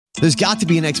There's got to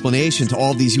be an explanation to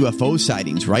all of these UFO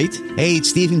sightings, right? Hey,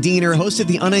 it's Stephen Diener, host of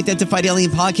the Unidentified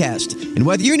Alien Podcast. And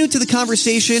whether you're new to the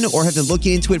conversation or have been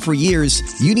looking into it for years,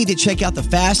 you need to check out the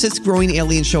fastest growing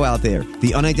alien show out there,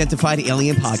 the Unidentified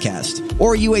Alien Podcast,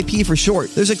 or UAP for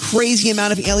short. There's a crazy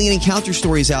amount of alien encounter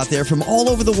stories out there from all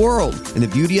over the world. And the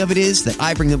beauty of it is that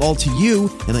I bring them all to you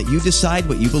and let you decide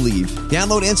what you believe.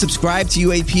 Download and subscribe to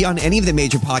UAP on any of the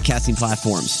major podcasting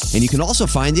platforms. And you can also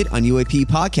find it on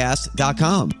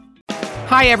UAPpodcast.com.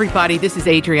 Hi, everybody. This is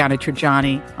Adriana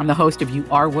Trajani. I'm the host of You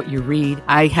Are What You Read.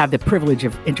 I have the privilege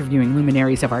of interviewing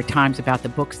luminaries of our times about the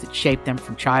books that shaped them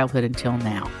from childhood until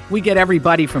now. We get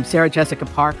everybody from Sarah Jessica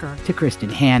Parker to Kristen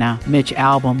Hanna, Mitch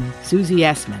Albom, Susie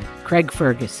Essman, Craig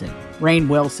Ferguson, Rainn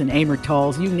Wilson, Amor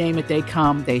Tolls, you name it, they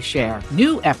come, they share.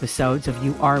 New episodes of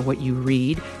You Are What You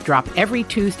Read drop every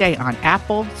Tuesday on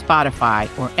Apple, Spotify,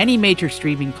 or any major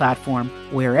streaming platform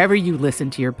wherever you listen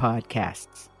to your podcasts.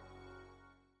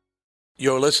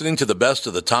 You're listening to the best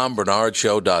of the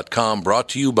TomBernardShow.com, brought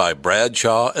to you by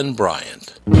Bradshaw and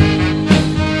Bryant. Who,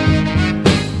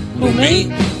 me?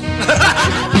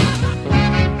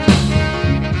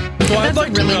 Well, I'd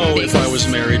like to know if I was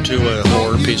married to a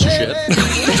whore piece of shit.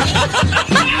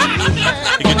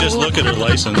 You could just look at her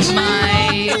license.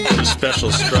 The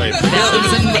special stripe. That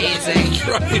was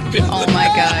amazing. Oh my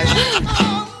gosh.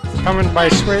 Coming by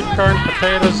sweet corn,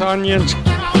 potatoes, onions,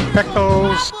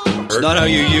 pickles. It's not how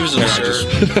you use them, sir.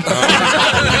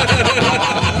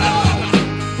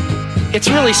 It's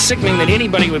really sickening that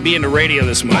anybody would be into radio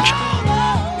this much.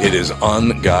 It is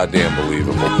un-goddamn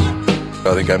believable.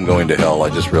 I think I'm going to hell. I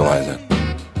just realized it.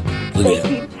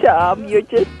 Thank you, Tom. You're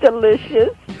just delicious.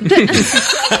 This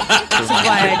is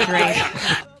why I drink.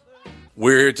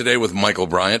 We're here today with Michael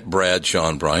Bryant,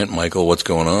 Bradshaw Bryant. Michael, what's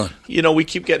going on? You know, we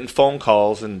keep getting phone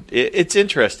calls, and it's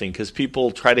interesting because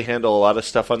people try to handle a lot of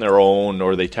stuff on their own,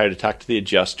 or they try to talk to the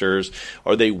adjusters,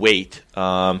 or they wait,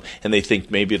 and they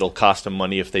think maybe it'll cost them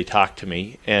money if they talk to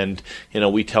me. And, you know,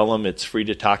 we tell them it's free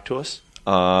to talk to us.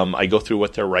 I go through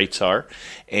what their rights are,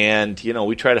 and, you know,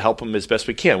 we try to help them as best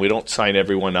we can. We don't sign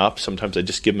everyone up. Sometimes I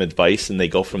just give them advice, and they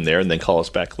go from there and then call us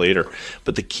back later.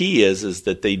 But the key is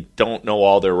that they don't know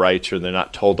all their rights, or they're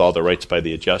not told all their rights by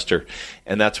the adjuster.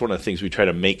 And that's one of the things we try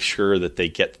to make sure that they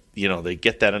get, you know, they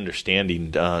get that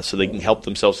understanding so they can help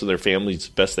themselves and their families as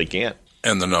best they can.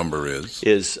 And the number is?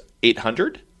 Is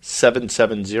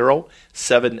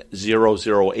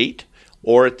 800-770-7008.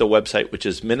 Or at the website, which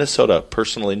is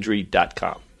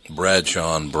minnesotapersonalinjury.com.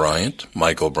 Bradshaw and Bryant,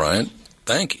 Michael Bryant,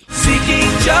 thank you. Seeking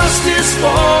justice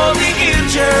for the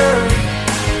injured,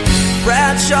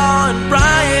 Bradshaw and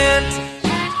Bryant.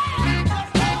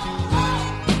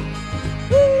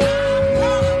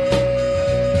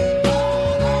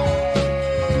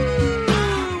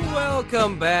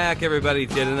 Welcome back, everybody,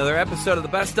 to another episode of the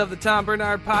Best of the Tom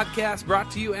Bernard Podcast, brought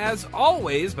to you, as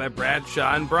always, by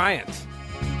Bradshaw and Bryant.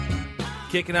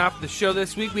 Kicking off the show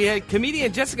this week, we had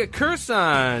comedian Jessica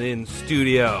Curson in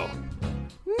studio.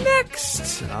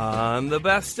 Next on the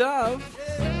Best of.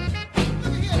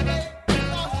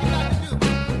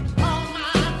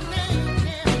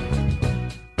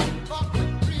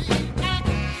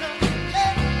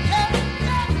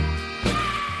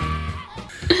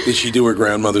 Did she do her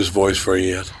grandmother's voice for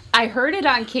you yet? I heard it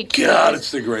on KQ. God,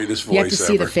 it's the greatest voice ever. You have to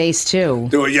see the face, too.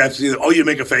 Do it? You have to see the... Oh, you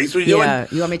make a face when you do it? Yeah.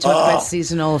 You want me to talk about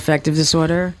seasonal affective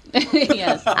disorder?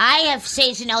 Yes. I have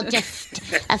seasonal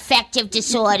affective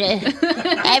disorder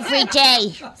every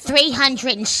day,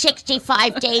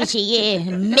 365 days a year.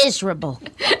 Miserable.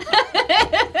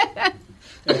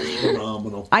 That's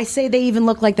phenomenal. I say they even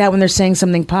look like that when they're saying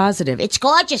something positive. It's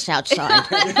gorgeous outside.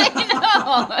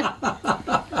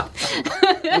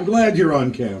 I'm glad you're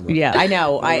on camera. Yeah, I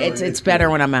know. It's better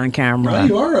when I'm on camera. Well,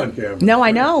 you are on camera. No, I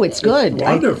know. It's good. It's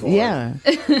wonderful. Yeah.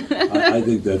 I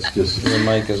think that's just... Your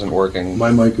mic isn't working.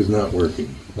 My mic is not working.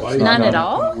 Why None at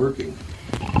all? Not working.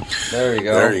 There you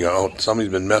go. There you go.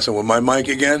 Somebody's been messing with my mic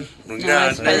again. No,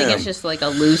 I think it's just like a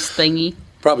loose thingy.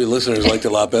 Probably listeners liked it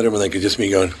a lot better when they could just be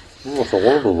going...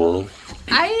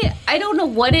 I don't know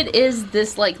what it is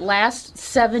this like last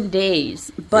 7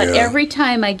 days, but every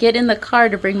time I get in the car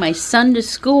to bring my son to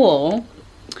school,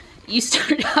 you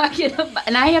start talking about,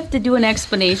 and I have to do an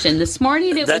explanation. This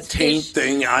morning it that was taint fish,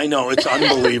 thing. I know, it's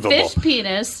unbelievable. fish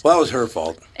penis. Well, that was her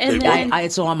fault. And then,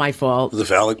 it's all my fault. The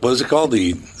phallic. What is it called?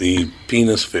 The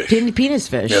penis fish. Penis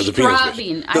fish. Yeah, the penis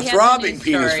throbbing. fish. The throbbing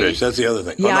penis fish. That's the other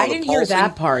thing. Yeah, oh, no, I didn't hear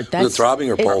that part. That's, was it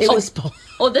throbbing or pulsing? It was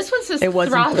Oh, this one says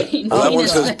throbbing. Oh, that one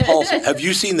says pulsing. Have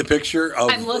you seen the picture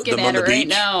of I'm looking them at on the it beach? right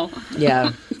now.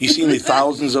 Yeah. You seen the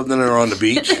thousands of them that are on the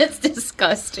beach? That's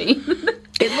disgusting.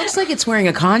 It looks like it's wearing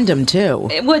a condom, too.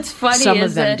 What's funny Some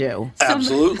is of them that do.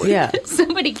 Absolutely. Yeah.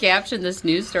 somebody captioned this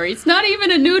news story. It's not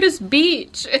even a nudist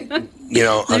beach. You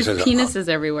know, There's penises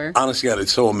everywhere. Honestly, God,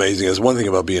 it's so amazing. There's one thing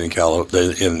about being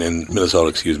in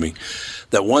Minnesota,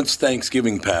 that once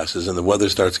Thanksgiving passes and the weather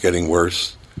starts getting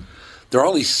worse, there are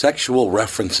all these sexual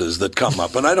references that come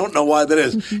up, and I don't know why that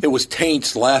is. It was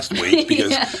taints last week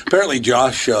because apparently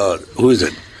Josh, who is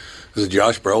it? Was it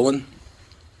Josh Brolin?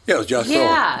 Yeah, it was Josh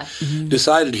Brolin.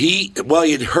 Decided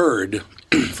he'd heard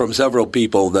from several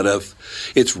people that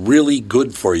if it's really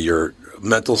good for your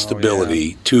mental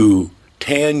stability to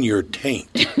tan your taint.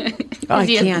 I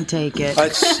can't take it.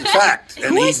 That's a fact. And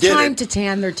Who he has did time it. to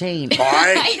tan their taint?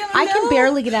 I can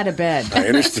barely get out of bed. I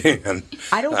understand.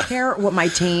 I don't care what my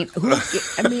taint.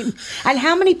 And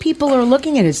how many people are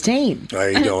looking at his taint?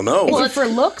 I don't know. Is it for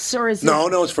looks or is it? No,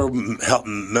 it's for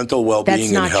mental well-being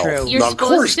That's not and health. true. No, of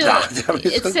course not. I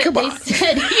mean, come on. They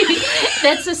said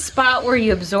that's a spot where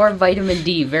you absorb vitamin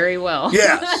D very well.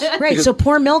 Yes. Right, so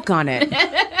pour milk on it.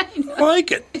 I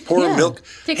like it. Pour milk.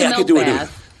 Take Hey, a I milk could do it.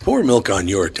 bath. Pour milk on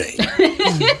your taint. I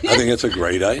think that's a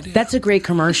great idea. That's a great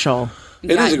commercial.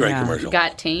 It is a great commercial.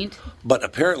 Got taint. But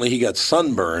apparently he got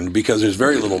sunburned because there's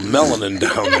very little melanin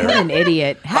down there. What an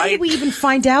idiot. How did we even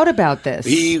find out about this?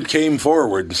 He came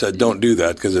forward and said, don't do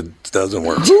that because it doesn't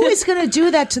work. Who is going to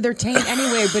do that to their taint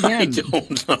anyway but him? I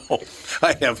don't know.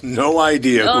 I have no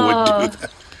idea who would do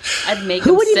that. I'd make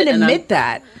Who him would sit even in admit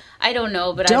that? I don't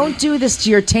know, but Don't do this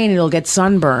to your taint. It'll get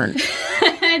sunburned.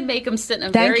 I'd make him sit in a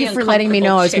very Thank you for letting me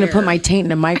know. I was going to put my taint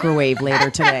in a microwave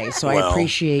later today, so I Well,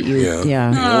 appreciate you. yeah. Yeah.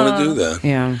 You don't want to do that.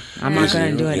 Yeah. I'm not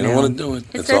going to do it You now. don't want to do it.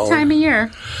 It's that time of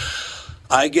year.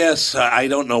 I guess I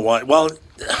don't know why. Well,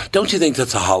 don't you think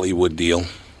that's a Hollywood deal?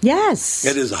 Yes.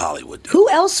 It is a Hollywood deal. Who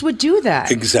else would do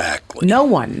that? Exactly. No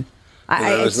one.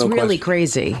 there's It's no really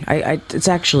question. crazy. It's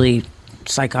actually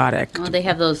psychotic. Well, they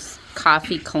have those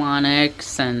coffee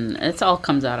colonics, and it all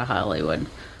comes out of Hollywood,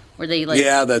 where they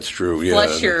Yeah, that's true. Yeah.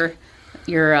 flush your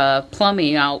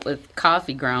plumbing out with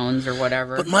coffee grounds or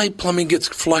whatever. But my plumbing gets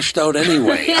flushed out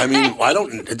anyway. I mean, I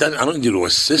don't need to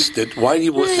assist it. Why do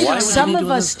you? Why would Some you of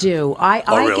do us that? do. I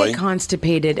really? get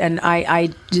constipated, and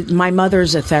my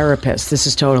mother's a therapist. This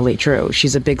is totally true.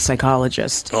 She's a big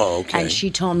psychologist. Oh, okay. And she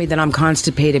told me that I'm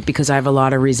constipated because I have a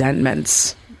lot of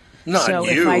resentments. Not so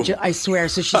you. if I swear.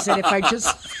 So she said if I just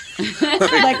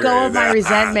let go of my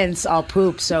resentments, I'll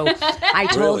poop. So I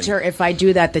told her if I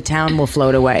do that, the town will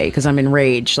float away because I'm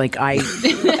enraged. Like I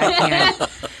can't.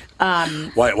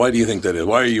 Why do you think that is?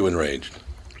 Why are you enraged?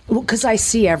 Because I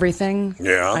see everything.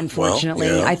 Yeah. Unfortunately,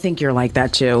 well, yeah. I think you're like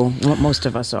that too. Most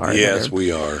of us are. Yes,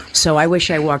 we are. So I wish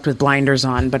I walked with blinders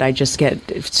on, but I just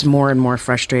get more and more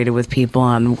frustrated with people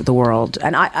on the world.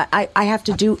 And I have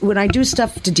to do, when I do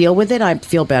stuff to deal with it, I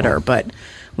feel better. But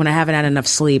when I haven't had enough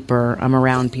sleep or I'm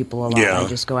around people a lot, I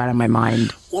just go out of my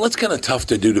mind. Well, it's kind of tough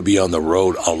to do, to be on the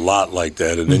road a lot like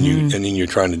that, and then you're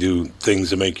trying to do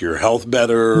things to make your health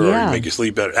better or make you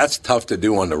sleep better. That's tough to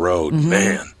do on the road,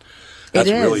 man. That's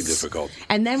really difficult.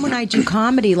 And then when I do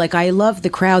comedy, like I love the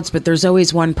crowds, but there's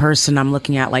always one person I'm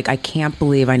looking at like, I can't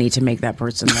believe I need to make that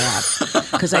person laugh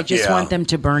because I just want them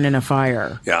to burn in a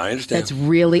fire. Yeah, I understand. That's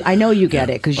really, I know you get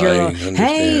it because you're,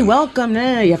 hey, welcome.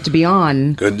 You have to be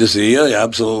on. Good to see you. Yeah,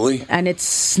 absolutely. And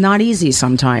it's not easy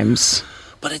sometimes.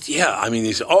 But I mean,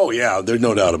 there's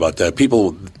no doubt about that.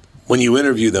 People, when you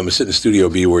interview them, sit in Studio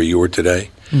B where you were today,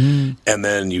 and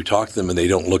then you talk to them and they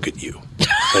don't look at you.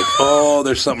 It's like, oh,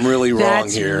 there's something really wrong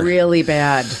here. That's really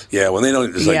bad. Yeah, when they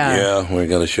don't, it's like, we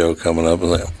got a show coming up.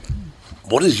 And like,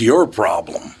 what is your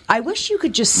problem? I wish you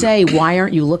could just say, why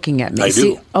aren't you looking at me? I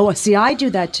do. See, I do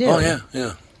that too. Oh,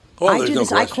 yeah. Oh, I do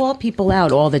this. I call people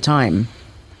out all the time.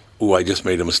 Ooh, I just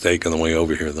made a mistake on the way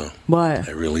over here, though. What?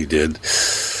 I really did.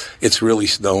 It's really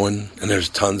snowing, and there's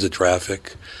tons of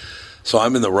traffic. So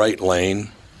I'm in the right lane,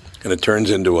 and it turns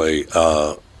into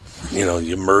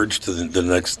you merge to the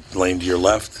next lane to your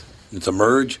left. It's a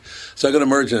merge. So I go to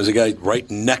merge, and there's a guy right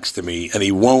next to me, and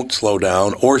he won't slow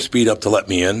down or speed up to let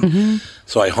me in.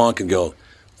 So I honk and go,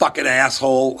 fucking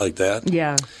asshole, like that.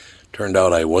 Yeah. Turned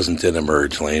out I wasn't in a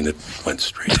merge lane. It went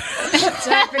straight ahead. That's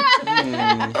happened to me.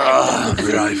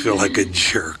 I feel like a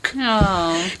jerk.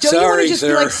 Oh. Don't you want Sorry, to just sir.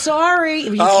 be like, sorry?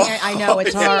 You can't, I know,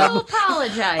 it's hard. You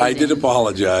apologize. I did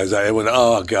apologize. I went,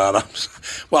 oh, God.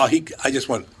 I just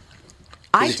went.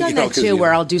 I've done that too,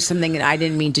 where I'll do something that I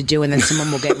didn't mean to do, and then someone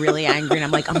will get really angry, and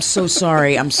I'm like, I'm so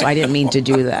sorry. I didn't mean to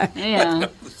do that. Yeah.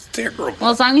 terrible.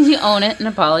 Well, as long as you own it and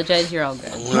apologize, you're all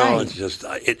good. No, it's just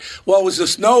it was the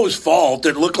snow's fault.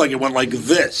 It looked like it went like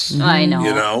this. I know.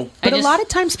 You know, but a lot of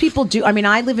times people do. I mean,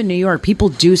 I live in New York. People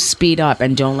do speed up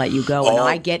and don't let you go, and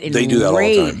I get enraged. They do that all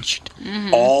the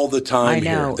time. All the time. I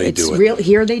know. Here, they it's do it. real.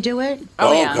 Here they do it.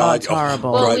 Oh, yeah. God, it's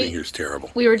horrible. Well, driving here is terrible.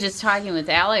 We were just talking with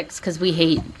Alex because we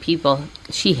hate people.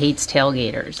 She hates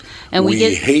tailgaters, and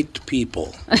we hate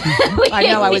people. I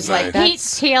know. I was like, hate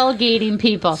tailgating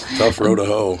people. Tough row to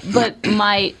hoe. But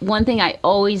my one thing I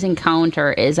always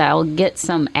encounter is I'll get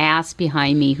some ass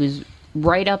behind me who's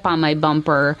right up on my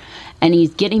bumper, and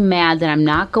he's getting mad that I'm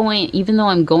not going, even though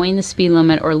I'm going the speed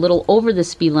limit or a little over the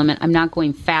speed limit, I'm not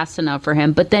going fast enough for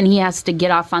him. But then he has to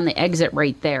get off on the exit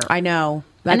right there. I know.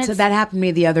 That happened to me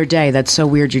the other day. That's so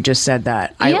weird you just said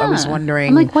that. Yeah. I was wondering.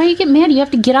 I'm like, why you get mad? You have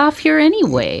to get off here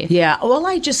anyway. Yeah. All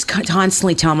I just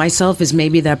constantly tell myself is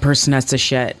maybe that person has to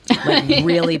shit. Like,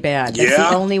 really bad. That's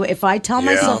the only way. If I tell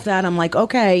myself that, I'm like,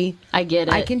 okay. I get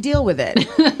it. I can deal with it.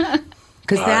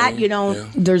 Because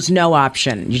there's no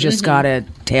option. You just got to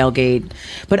tailgate.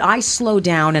 But I slow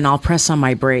down and I'll press on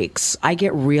my brakes. I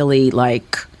get really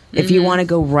like... If you want to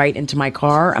go right into my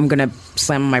car, I'm going to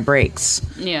slam on my brakes.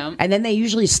 Yeah. And then they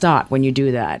usually stop when you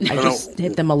do that. I just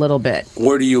hit them a little bit.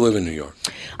 Where do you live in New York?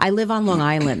 I live on Long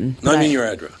Island. No, I mean your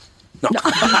address. No.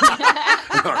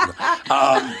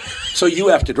 So you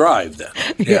have to drive then.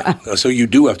 Yeah. So you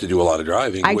do have to do a lot of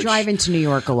driving. I drive into New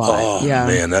York a lot. Oh,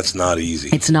 man, that's not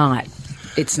easy. It's not.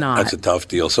 It's not. That's a tough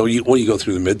deal. So you go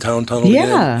through the Midtown Tunnel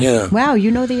yeah. again? Yeah. Wow,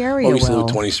 you know the area well. We used to well.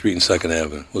 live 20th Street and 2nd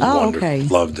Avenue. It was wonderful. Okay.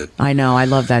 Loved it. I know. I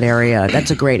love that area. That's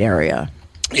a great area.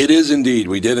 It is indeed.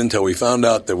 We did until we found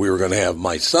out that we were going to have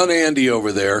my son Andy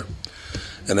over there.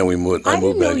 And then I moved back. I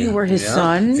didn't know you were his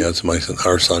son. Yeah, it's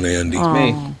our son Andy. It's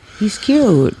me. He's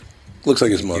cute. Looks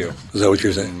like his mother. Is that what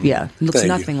you're saying? Yeah. Looks Thank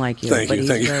nothing you. like you. Thank but you. He's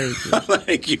Thank very you. cute.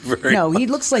 Thank you very No, much. he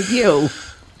looks like you.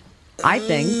 I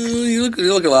think. You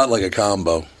look a lot like a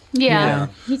combo. Yeah.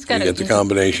 He's got You get the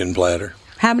combination platter.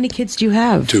 How many kids do you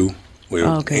have? 2.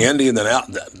 Okay. Andy and then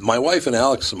my wife and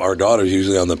Alex, our daughter's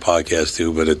usually on the podcast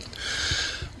too, but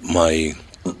my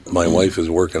wife is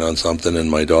working on something and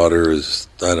my daughter is,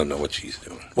 I don't know what she's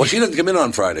doing. Well, she doesn't come in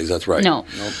on Fridays, that's right. No.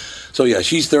 Nope. So yeah,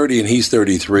 she's 30 and he's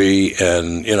 33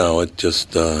 and it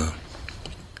just,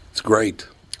 it's great.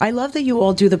 I love that you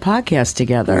all do the podcast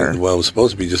together. Well, it was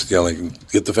supposed to be just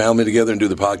get the family together and do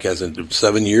the podcast in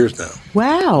 7 years now.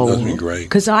 Wow. That's been great.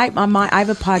 Because I have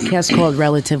a podcast called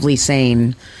Relatively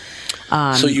Sane.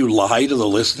 So you lie to the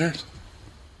listeners?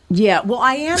 Yeah, well,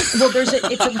 I am. Well,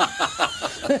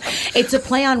 it's a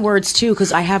play on words too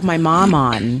because I have my mom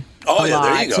on. Oh yeah,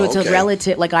 there you go. So it's a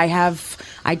relative. Like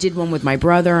I did one with my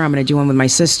brother. I'm going to do one with my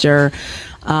sister.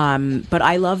 But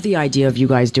I love the idea of you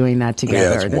guys doing that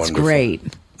together. Yeah, That's wonderful. great.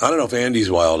 I don't know if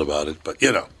Andy's wild about it, but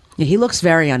Yeah, he looks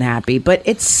very unhappy, but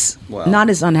it's not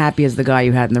as unhappy as the guy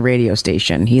you had in the radio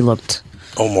station. He looked.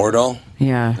 Oh, Mordahl?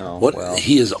 Yeah. What?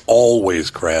 He is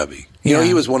always crabby. You know,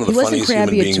 he was one of the funniest human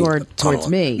beings. He wasn't crabby towards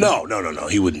me. No.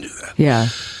 He wouldn't do that. Yeah.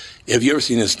 Have you ever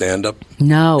seen his stand-up?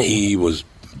 No. He was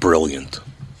brilliant.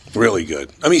 Really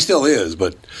good. I mean, he still is,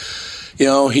 but,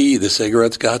 the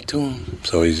cigarettes got to him.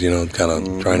 So he's, kind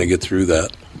of trying to get through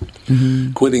that.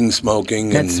 Mm-hmm. Quitting smoking.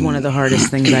 That's one of the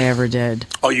hardest things I ever did.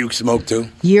 Oh, you smoked too?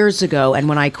 Years ago, and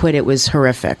when I quit, it was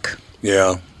horrific.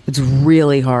 Yeah. It's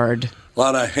really hard. A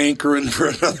lot of hankering for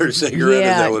another cigarette.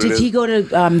 Yeah. Is that what Did it is? he go to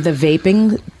the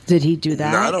vaping? Did he do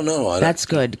that? No, I don't know. That's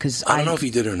good because I don't know if he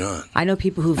did or not. I know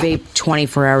people who vape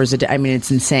 24 hours a day. I mean, it's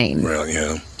insane. Well,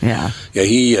 yeah. Yeah. Yeah,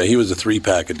 he was a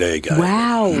 3-pack a day guy.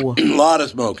 Wow. A lot of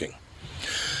smoking.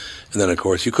 And then, of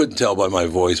course, you couldn't tell by my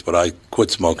voice, but I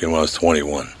quit smoking when I was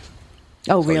 21.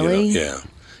 Oh, really? Yeah.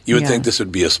 You would think this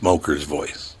would be a smoker's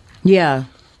voice. Yeah.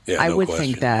 Yeah, I no would question.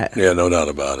 think that. Yeah, no doubt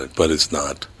about it, but it's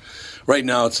not. Right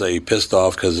now, it's a pissed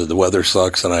off because the weather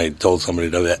sucks, and I told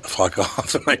somebody to fuck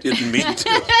off, and I didn't mean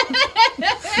to.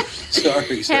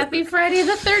 Sorry. Happy Friday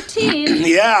the 13th.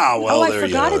 Yeah, well, I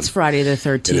forgot it's Friday the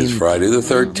 13th. It is Friday the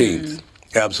 13th.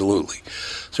 Absolutely.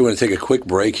 So we're going to take a quick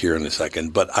break here in a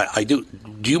second, but I do.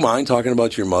 Do you mind talking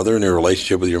about your mother and your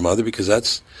relationship with your mother? Because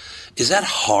is that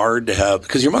hard to have?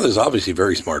 Because your mother's obviously a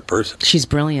very smart person. She's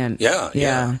brilliant. Yeah.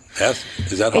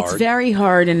 Is that hard? It's very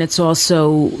hard, and it's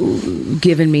also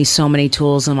given me so many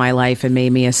tools in my life and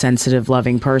made me a sensitive,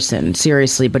 loving person.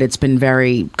 Seriously, but it's been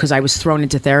because I was thrown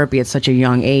into therapy at such a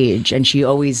young age, and she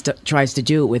always tries to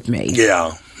do it with me.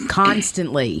 Yeah.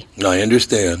 Constantly. I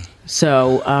understand.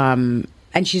 So,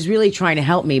 and she's really trying to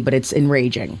help me, but it's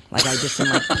enraging. Like, I just am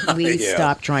like, please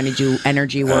stop trying to do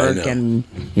energy work. And,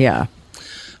 yeah.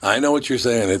 I know what you're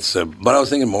saying. It's, but I was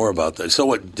thinking more about that. So,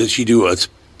 what did she do?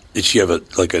 Did she have a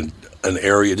an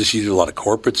area? Does she do a lot of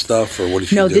corporate stuff, or what does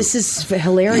she do? No, this is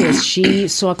hilarious. She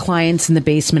saw clients in the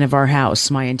basement of our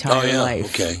house my entire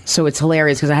life. Okay. So it's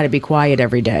hilarious because I had to be quiet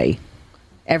every day.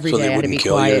 Every So day they I had to be wouldn't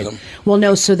kill you or quiet. something? Well,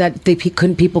 no, so that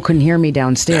people couldn't hear me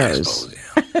downstairs.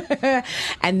 Yeah.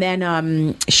 And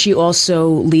then she also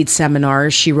leads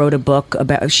seminars. She wrote a book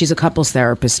about. She's a couples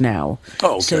therapist now.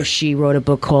 Oh, okay. So she wrote a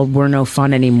book called "We're No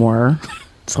Fun Anymore."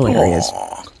 It's hilarious.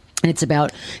 And it's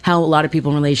about how a lot of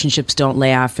people in relationships don't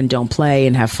laugh and don't play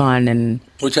and have fun, and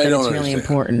Which I that don't it's really understand.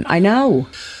 important. I know.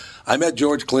 I met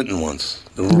George Clinton once.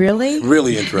 Really?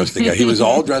 Really interesting guy. He was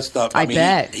all dressed up. I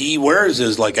bet. He wears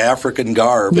his like African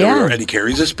garb Yeah. everywhere, and he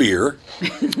carries a spear.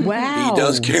 Wow. He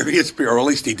does carry a spear, or at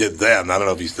least he did then. I don't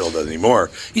know if he still does anymore.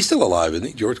 He's still alive, isn't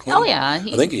he, George Clinton? Oh yeah, I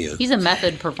think he is. He's a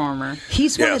method performer.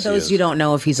 He's one Yes, of he those is. you don't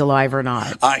know if he's alive or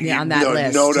not. On that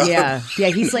list. no doubt. Yeah,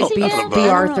 he's like No B. doubt about B. it.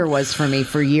 Arthur was for me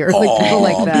for years. Oh, Like people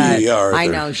like that. B. Arthur. I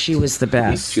know she was the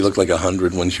best. She looked like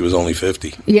 100 when she was only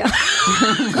 50. Yeah,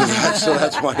 So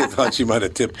that's why I thought she might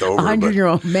have tipped over.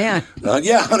 100-year-old man.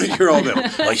 Yeah, 100-year-old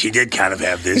man. Well, she did kind of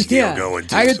have this deal going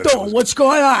too. How you so doing? What's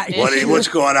going on? what's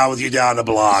going on with you down the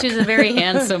block? She's a very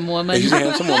handsome woman. She's a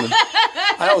handsome woman.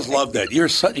 I always loved that.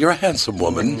 You're a handsome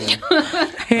woman.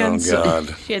 Handsome. Oh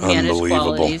God, She had managed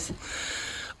unbelievable. qualities.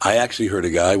 I actually heard a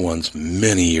guy once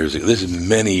many years ago. This is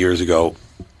many years ago,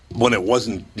 when it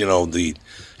wasn't, the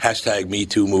hashtag Me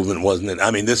Too movement, wasn't it?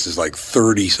 I mean, this is like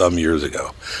 30-some years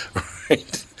ago,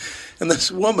 right? And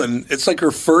this woman, it's like her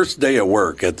first day at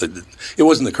work it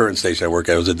wasn't the current station I work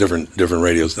at, it was a different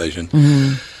radio station.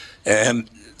 Mm-hmm. And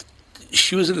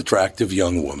she was an attractive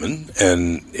young woman,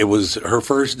 and it was her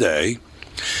first day.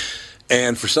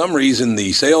 And for some reason,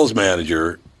 the sales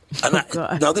manager,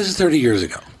 now this is 30 years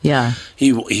ago. Yeah.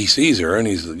 He sees her, and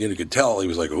you could tell he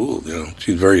was like, ooh,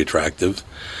 she's very attractive.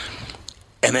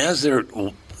 And as they're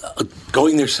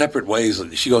going their separate ways,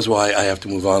 she goes, well, I have to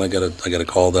move on. I got a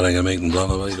call that I got to make, and blah,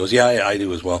 blah, blah. He goes, yeah, I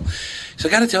do as well. So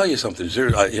I got to tell you something.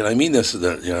 I mean this as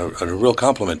a real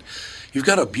compliment. You've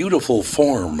got a beautiful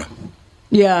form.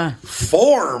 Yeah.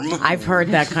 Form? I've heard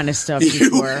that kind of stuff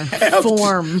before.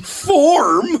 Form.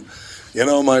 Form?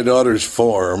 My daughter's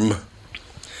form.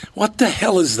 What the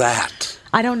hell is that?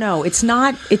 I don't know. It's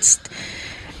not.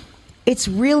 It's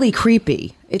really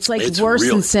creepy. It's like worse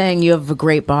than saying you have a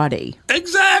great body.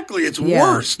 Exactly. It's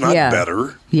worse, not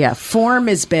better. Yeah. Form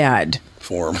is bad.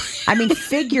 Form. I mean,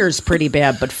 figure's pretty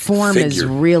bad, but form is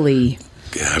really.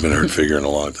 Yeah, I haven't heard figure in a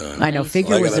long time. I know.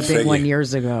 Figure was a big one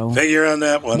years ago. Figure on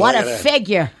that one. What a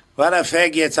figure. What a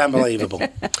figure. It's unbelievable.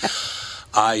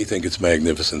 I think it's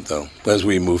magnificent, though, as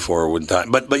we move forward in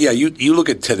time. But yeah, you look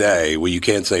at today where you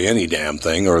can't say any damn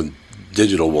thing, or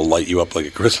digital will light you up like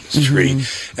a Christmas tree.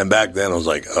 Mm-hmm. And back then I was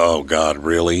like, oh, God,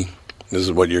 really? This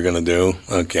is what you're going to do?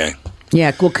 Okay.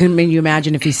 Yeah, well, can you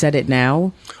imagine if he said it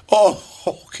now? Oh,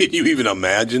 can you even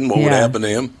imagine what would happen to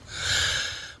him?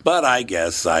 But I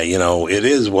guess, it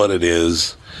is what it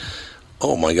is.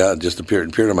 Oh, my God, just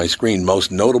appeared on my screen.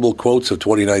 Most notable quotes of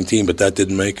 2019, but that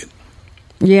didn't make it.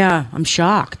 Yeah, I'm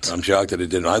shocked. I'm shocked that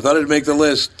it didn't. I thought it'd make the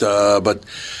list, but,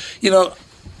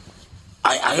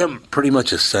 I am pretty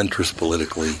much a centrist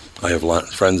politically. I have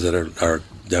friends that are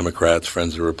Democrats,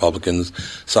 friends that are Republicans,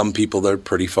 some people that are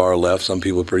pretty far left, some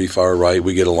people pretty far right.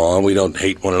 We get along. We don't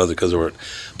hate one another because of it.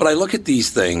 But I look at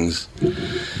these things,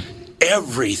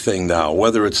 everything now,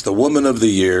 whether it's the woman of the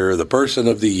year, the person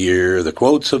of the year, the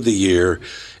quotes of the year,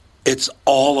 it's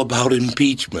all about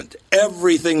impeachment.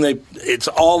 It's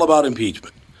all about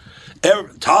impeachment.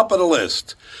 Top of the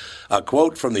list, a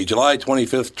quote from the July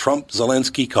 25th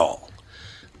Trump-Zelensky call.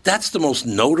 That's the most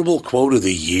notable quote of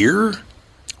the year?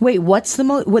 Wait, what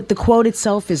the quote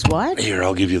itself is what? Here,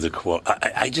 I'll give you the quote.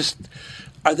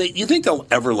 You think they'll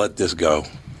ever let this go?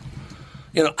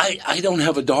 I don't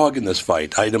have a dog in this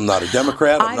fight. I'm not a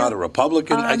Democrat. I'm not a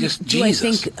Republican. Do I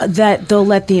think that they'll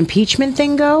let the impeachment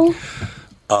thing go?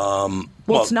 Well,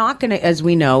 it's not going to, as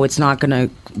we know, it's not going to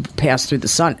pass through the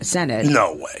Senate.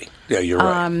 No way. Yeah, you're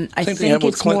right. I think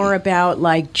it's more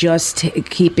about just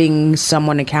keeping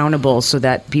someone accountable so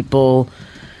that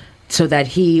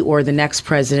he or the next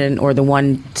president or the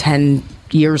one 10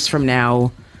 years from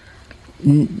now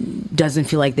doesn't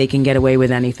feel like they can get away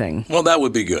with anything. Well, that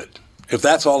would be good. If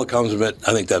that's all that comes of it,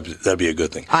 I think that'd be a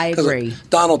good thing. I agree.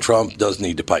 Donald Trump does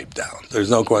need to pipe down. There's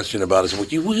no question about it.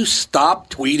 Will you stop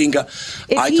tweeting?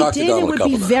 I talked to Donald a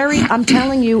couple times. I'm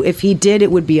telling you, if he did,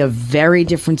 it would be a very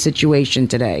different situation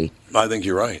today. I think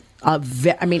you're right.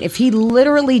 If he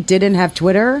literally didn't have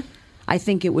Twitter, I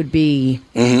think it would be.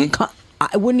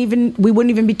 Mm-hmm. We wouldn't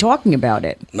even be talking about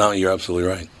it. No, you're absolutely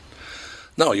right.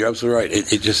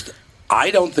 It just. I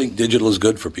don't think digital is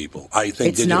good for people. I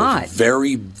think It's digital not. is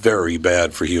very, very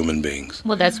bad for human beings.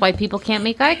 Well, that's why people can't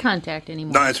make eye contact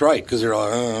anymore. No, that's right, because they're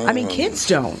like, I mean, kids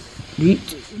don't.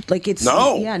 It's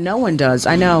No. Yeah, no one does.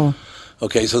 I know.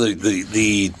 Okay, so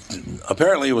the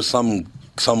apparently it was some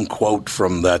quote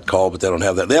from that call, but they don't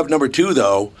have that. They have number 2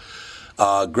 though,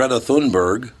 Greta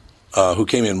Thunberg, who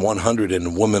came in 100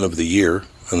 in Woman of the Year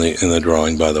in the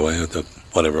drawing, by the way,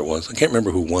 whatever it was. I can't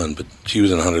remember who won, but she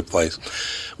was in 100th place.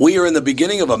 We are in the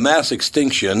beginning of a mass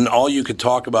extinction. All you could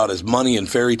talk about is money and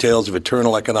fairy tales of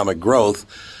eternal economic growth.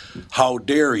 How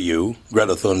dare you,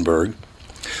 Greta Thunberg?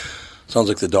 Sounds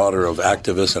like the daughter of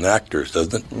activists and actors,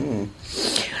 doesn't it?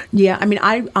 Yeah, I mean,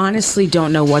 I honestly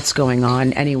don't know what's going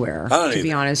on anywhere, to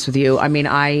be honest with you. I mean,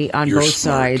 on You're both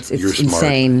smart. sides, it's You're smart.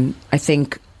 insane.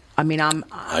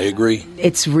 I agree.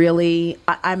 It's really,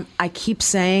 I keep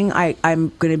saying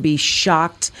I'm going to be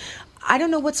shocked. I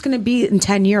don't know what's going to be in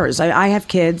 10 years. I have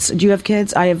kids. Do you have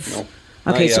kids? I have.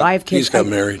 No. Okay, so I have kids. He's got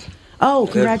married. Oh,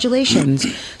 congratulations.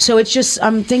 So it's just,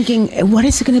 I'm thinking, what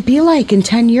is it going to be like in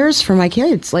 10 years for my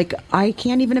kids? Like, I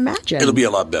can't even imagine. It'll be a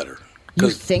lot better. You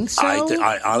think so?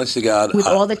 I honest to God. With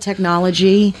all the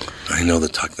technology? I know the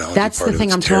technology. That's part the thing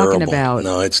of I'm it's terrible. talking about.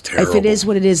 No, it's terrible. If it is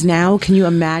what it is now, can you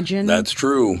imagine? That's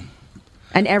true.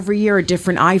 And every year a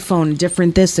different iPhone, a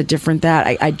different this, a different that.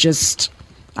 I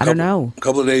don't know. A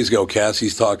couple of days ago,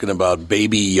 Cassie's talking about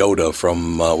Baby Yoda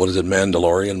from, what is it,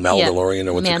 Mandalorian? Maldalorian,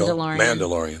 or what's it called?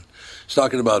 Mandalorian. She's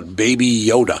talking about Baby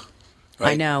Yoda.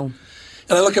 Right? I know.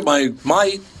 And I look at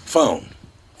my phone,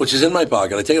 which is in my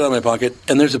pocket. I take it out of my pocket,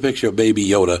 and there's a picture of Baby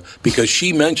Yoda. Because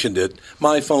she mentioned it,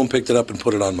 my phone picked it up and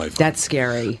put it on my phone. That's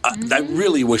scary. I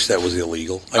really wish that was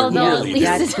illegal. I really do.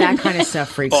 That kind of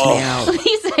stuff freaks me out. At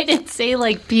least I didn't say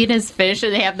like penis fish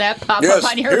and they have that pop Yes,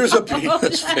 up on your here's phone. a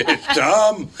penis fish,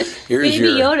 Tom. Here's Baby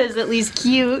your Yoda's at least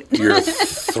cute. your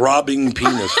throbbing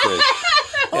penis fish.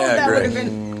 Yeah, that great. would've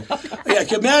been- Yeah, can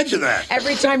you imagine that?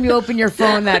 Every time you open your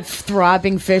phone, that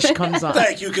throbbing fish comes up.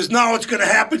 Thank you, because now it's going to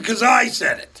happen because I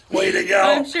said it. Way to go.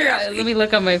 I'm sure. Let me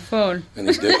look on my phone.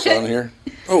 Any dicks on here?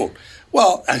 Oh,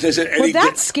 well, as I said, Well,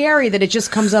 that's scary that it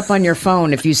just comes up on your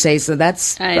phone if you say so.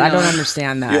 I don't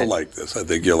understand that. You'll like this. I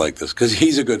think you'll like this because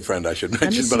he's a good friend. I should Let me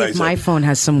mention, see but I if said my phone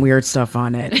has some weird stuff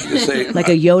on it, just say, like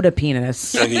a Yoda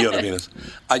penis. like a Yoda penis.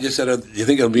 I just said, do you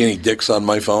think there'll be any dicks on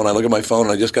my phone? I look at my phone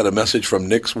and I just got a message from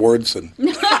Nick Swardson.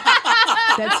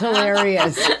 That's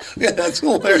hilarious. Yeah, that's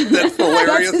hilarious. That's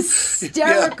hilarious. That's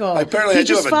hysterical. Yeah, apparently, he I do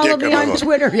just have a followed dick me on on my phone.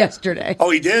 Twitter yesterday.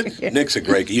 Oh, he did? Nick's a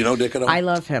great. You know Dick at all? I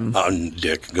love him.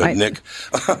 Dick. Good, Nick.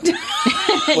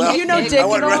 Well, you know Dick I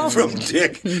went at right all? from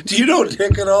Dick. Do you know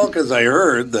Dick at all? Because I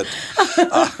heard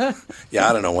that. Yeah,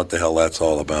 I don't know what the hell that's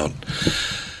all about.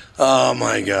 Oh,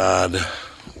 my God.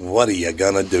 What are you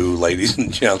going to do, ladies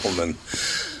and gentlemen?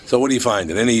 So what are you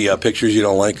finding? Any pictures you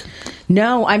don't like?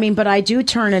 No, I mean, but I do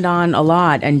turn it on a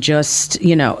lot and just,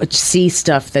 see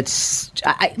stuff that's...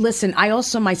 listen, I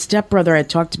also, my stepbrother, I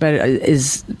talked about it,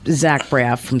 is Zach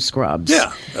Braff from Scrubs.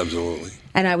 Yeah, absolutely.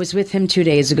 And I was with him 2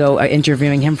 days ago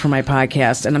interviewing him for my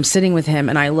podcast, and I'm sitting with him,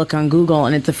 and I look on Google,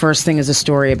 and the first thing is a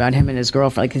story about him and his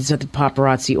girlfriend. Like, it's the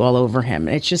paparazzi all over him.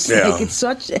 And it's just,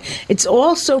 it's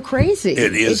all so crazy.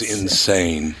 It is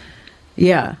insane.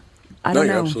 Yeah. I don't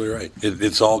know. You're absolutely right.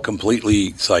 It's all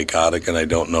completely psychotic, and I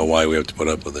don't know why we have to put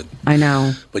up with it. I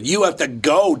know. But you have to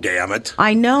go, damn it.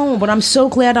 I know, but I'm so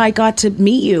glad I got to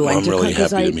meet you. Well, I'm really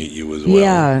happy to meet you as well.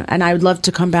 Yeah, and I would love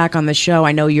to come back on the show.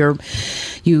 I know you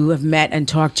have met and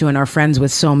talked to and are friends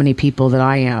with so many people that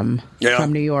I am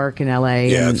from New York and L.A.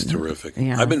 Yeah, it's terrific.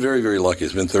 Yeah. I've been very, very lucky.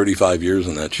 It's been 35 years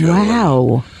on that show.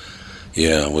 Wow.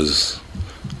 Yeah, it was...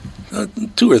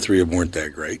 2 or 3 of them weren't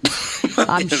that great.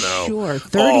 I'm sure.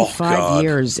 35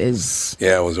 years is...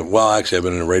 Yeah, it was... Well, actually, I've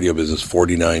been in the radio business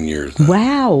 49 years now.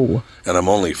 Wow. And I'm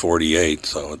only 48,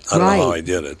 so I don't know how I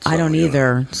did it. So, I don't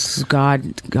either. It's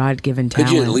God-given talent. Could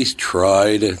you at least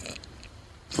try to,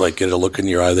 get a look in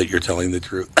your eye that you're telling the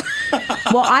truth?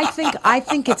 Well, I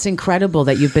think it's incredible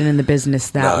that you've been in the business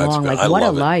that long. Like, what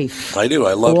a life. I do.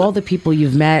 I love all the people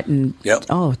you've met. And,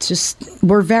 it's just...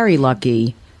 We're very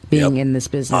lucky being in this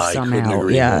business somehow. I couldn't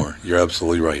agree more. You're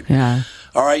absolutely right. Yeah.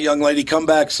 All right, young lady, come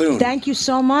back soon. Thank you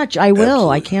so much. I will.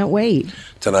 Absolutely. I can't wait.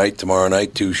 Tonight, tomorrow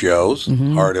night, 2 shows.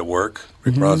 Mm-hmm. Hard at Work.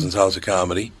 Rick Bronson's House of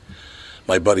Comedy.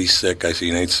 My buddy's sick. I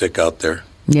see Nate's sick out there.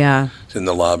 Yeah. He's in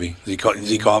the lobby. Does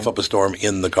he cough up a storm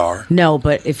in the car? No,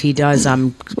 but if he does,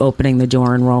 I'm opening the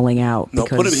door and rolling out. No,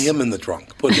 put him in the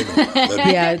trunk. Put him in the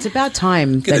trunk. Yeah, it's about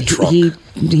time Get that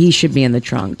he should be in the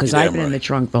trunk because I've been in the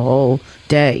trunk the whole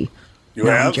day. You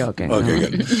have? I'm joking. Okay,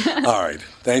 good. All right.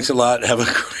 Thanks a lot. Have a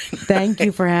great night. Thank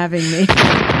you for having me.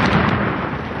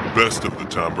 Best of the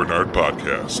Tom Bernard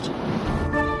Podcast.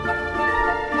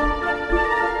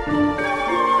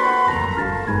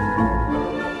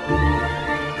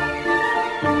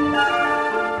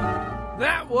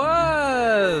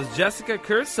 Jessica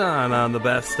Kirson on the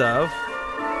Best Of.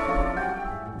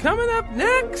 Coming up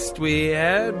next, we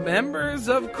had members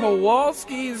of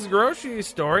Kowalski's grocery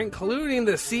store, including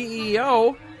the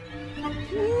CEO,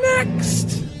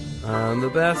 next on the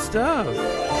Best Of.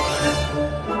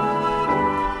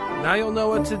 Now you'll know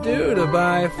what to do to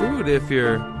buy food if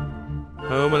you're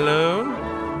home alone.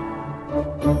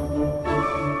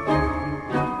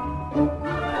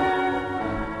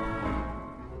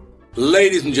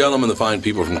 Ladies and gentlemen, the fine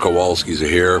people from Kowalski's are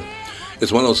here.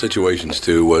 It's one of those situations,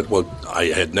 too. What I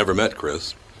had never met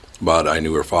Chris, but I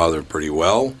knew her father pretty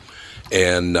well.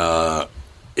 And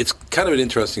it's kind of an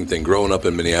interesting thing, growing up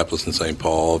in Minneapolis and St.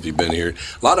 Paul. If you've been here,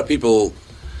 a lot of people,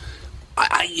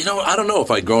 I don't know if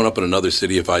I'd grown up in another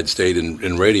city, if I'd stayed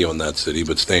in radio in that city,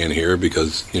 but staying here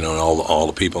because, all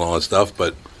the people and all that stuff.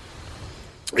 But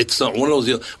it's one of those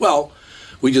deals. Well,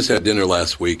 we just had dinner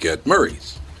last week at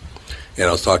Murray's. And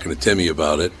I was talking to Timmy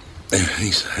about it, and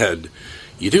he said,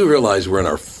 you do realize we're in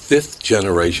our 5th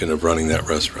generation of running that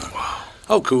restaurant. Wow.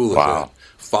 How cool is that?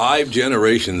 5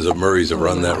 generations of Murray's have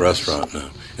run that restaurant now.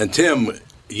 And Tim,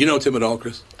 you know Tim at all,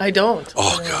 Chris? I don't.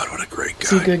 Oh, God, what a great guy. Is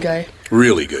he a good guy?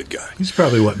 Really good guy. He's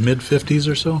probably, mid-50s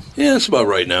or so? Yeah, that's about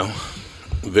right now.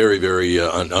 Very, very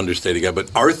understated guy. But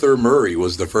Arthur Murray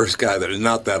was the first guy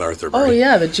not that Arthur Murray. Oh,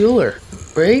 yeah, the jeweler,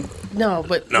 right? No,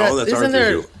 but... No, that's Arthur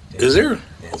Murray. Is there?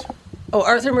 Oh,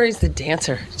 Arthur Murray's the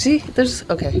dancer. See, there's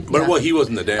okay. But well, he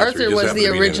wasn't the dancer. Arthur was the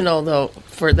original though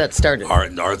that started.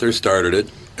 Arthur started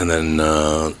it, and then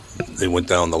they went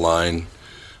down the line.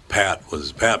 Pat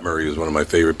Murray was one of my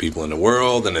favorite people in the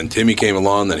world, and then Timmy came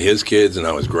along, then his kids, and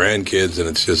now his grandkids, and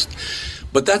it's just.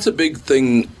 But that's a big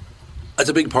thing. That's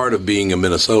a big part of being a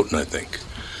Minnesotan, I think.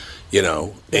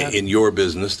 In your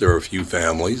business, there are a few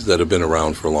families that have been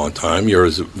around for a long time.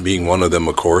 Yours being one of them,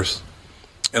 of course.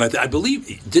 And I believe,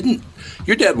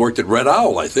 your dad worked at Red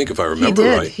Owl, I think, if I remember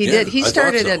right. He did. He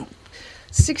started at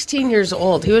 16 years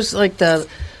old. He was like the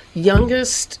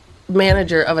youngest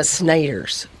manager of a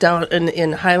Snyder's down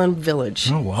in Highland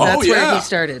Village. Oh, wow. That's where he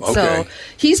started. Okay. So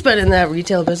he's been in that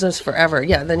retail business forever.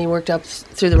 Yeah, then he worked up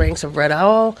through the ranks of Red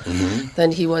Owl. Mm-hmm.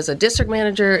 Then he was a district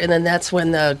manager, and then that's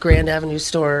when the Grand Avenue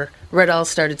store, Red Owl,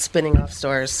 started spinning off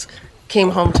stores.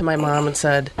 Came home to my mom and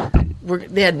said,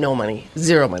 they had no money,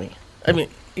 zero money. I mean,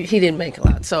 he didn't make a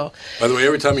lot, so... By the way,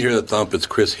 every time you hear that thump, it's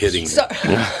Chris hitting you. Sorry.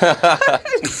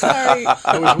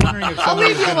 I was wondering if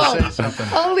somebody was going to say something.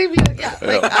 I'll leave you... Yeah,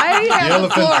 I have the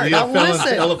floor. Now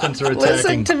listen. Elephants are attacking.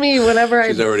 Listen to me whenever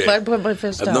I put my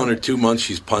fist down. I've known her 2 months.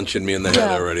 She's punching me in the head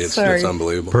already. It's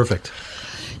unbelievable. Perfect.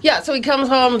 Yeah, so he comes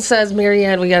home and says,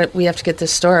 Marianne, we have to get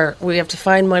this store. We have to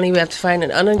find money. We have to find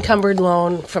an unencumbered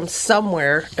loan from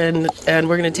somewhere, and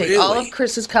we're going to take all of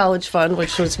Chris's college fund,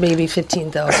 which was maybe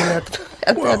 $15,000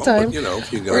 at that time.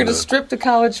 But, we're going to strip the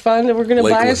college fund, and we're going to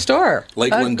buy a store.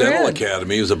 Lakeland Dental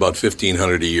Academy was about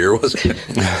 $1,500 a year, wasn't it?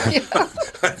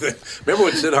 Remember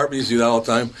when Sid Hartman used to do that all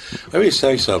the time? Let me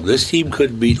say something. This team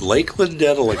could beat Lakeland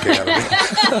Dental Academy.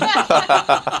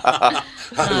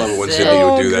 I love it when Cindy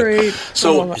would do that. Great.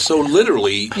 So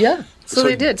literally... Yeah, so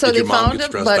they did. So they found a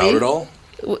buddy. Did your mom get stressed out at all?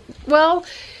 Well,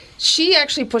 she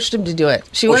actually pushed him to do it.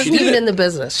 She wasn't even in the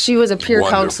business. She was a peer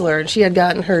counselor, and she had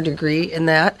gotten her degree in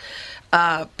that.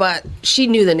 But she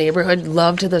knew the neighborhood,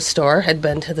 loved the store, had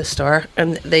been to the store,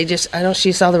 and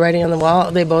she saw the writing on the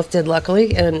wall. They both did,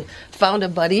 luckily, and found a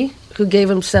buddy who gave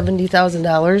him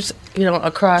 $70,000,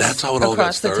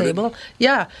 across the table.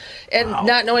 Yeah, and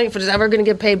not knowing if it was ever going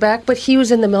to get paid back, but he was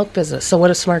in the milk business, so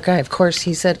what a smart guy. Of course,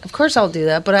 he said, of course I'll do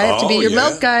that, but I have to be your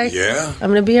milk guy. Yeah. I'm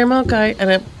going to be your milk guy,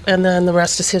 and then the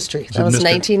rest is history. That was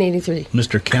 1983.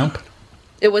 Mr. Kemp?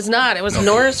 It was not. It was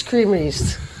Norris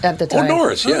Creameries at the time. Oh,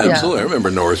 Norris, absolutely. I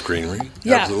remember Norris Creamery.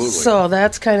 Yeah, absolutely. So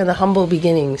that's kind of the humble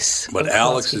beginnings. But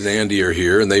Alex and Andy are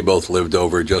here, and they both lived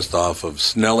over just off of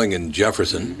Snelling and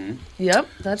Jefferson. Mm-hmm. Yep,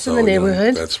 that's in the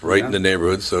neighborhood. That's right in the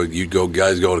neighborhood. So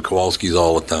guys go to Kowalski's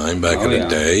all the time back in the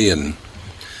day, and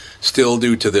still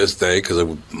do to this day,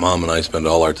 because Mom and I spend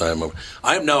all our time over.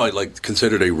 I am now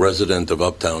considered a resident of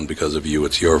Uptown because of you.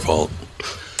 It's your fault.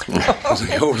 Over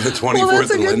the 24th well, that's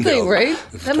a good Lindale. Thing, right?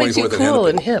 That makes you cool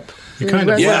and hip. It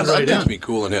makes me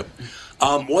cool and hip.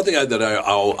 One thing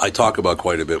that I talk about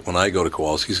quite a bit when I go to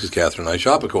Kowalski's, because Catherine and I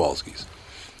shop at Kowalski's,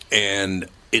 and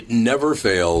it never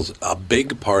fails. A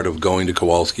big part of going to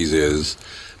Kowalski's is,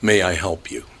 may I help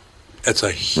you? That's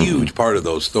a huge part of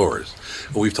those stores.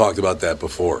 We've talked about that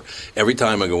before. Every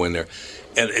time I go in there.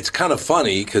 And it's kind of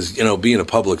funny because, being a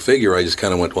public figure, I just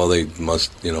kind of went, well, they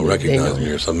must, recognize me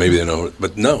or something. Maybe they know.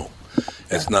 But no,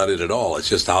 that's not it at all. It's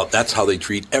just that's how they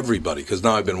treat everybody. Because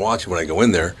now I've been watching when I go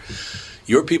in there.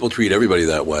 Your people treat everybody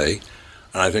that way.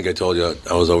 And I think I told you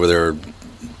I was over there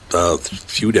a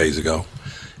few days ago,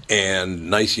 and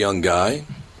nice young guy.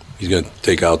 He's going to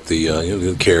take out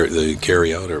the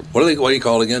carry out, or what do you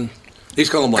call it again? He's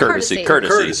calling them like courtesies.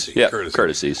 Yeah, courtesies.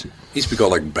 Courtesies. He used to be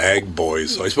called like bag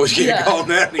boys, so I suppose you can't call them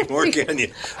that anymore, can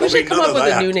you? We should come up with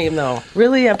a new name, though.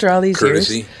 Really, after all these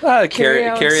years?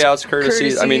 Carry-outs,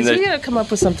 courtesies. I mean, we got to come up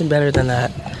with something better than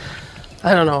that.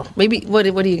 I don't know. Maybe, what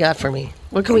do you got for me?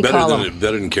 What can we call them?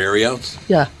 Better than carry-outs?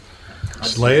 Yeah.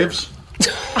 Slaves?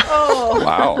 Oh.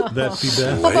 Wow. That'd be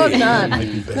bad. How about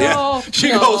not? Yeah. She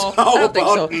goes, how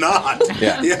about so. not?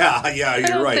 Yeah. Yeah,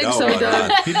 you're right. Think so,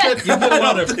 Doug. You get a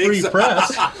lot of free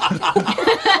press.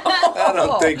 I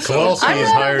don't think so. Kowalski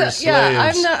has hired slaves.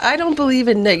 Yeah, I don't believe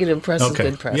in negative press is Okay.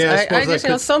 good press. Yeah, I I just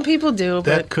know some people do, but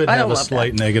That could I have don't a love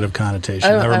slight that. negative connotation.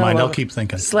 I don't Never mind. love I'll it. keep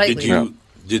thinking. Slightly.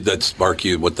 Did that spark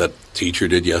you what that teacher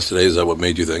did yesterday? Is that what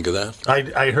made you think of that?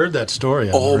 I heard that story.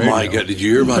 On Oh the radio. my God! Did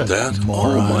you hear about that?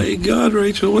 Moron. Oh my God,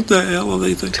 Rachel! What the hell are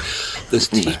they thinking? This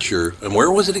teacher, and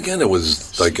where was it again? It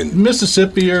was like in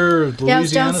Mississippi or Louisiana Yeah, it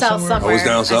was down south somewhere. Oh, it was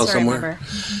down south That's where I somewhere. remember.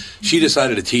 She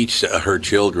decided to teach her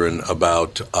children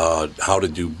about how to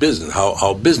do business,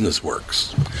 how business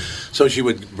works. So she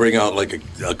would bring out like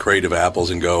a crate of apples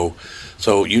and go,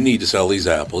 so you need to sell these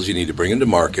apples. You need to bring them to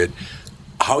market.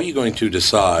 How are you going to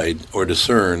decide or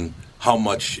discern how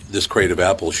much this crate of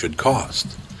apples should cost?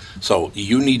 So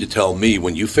you need to tell me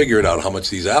when you figure it out how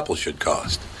much these apples should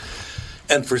cost.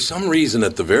 And for some reason,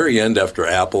 at the very end, after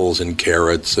apples and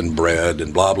carrots and bread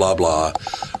and blah, blah, blah,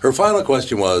 her final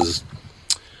question was,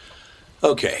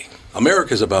 okay,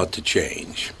 America's about to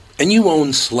change, and you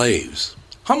own slaves.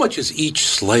 How much is each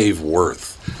slave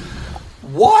worth?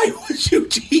 Why would you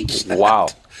teach that? Wow.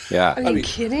 Yeah. Are you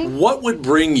kidding? What would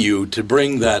bring you to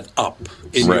bring that up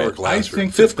in Right. your classroom? I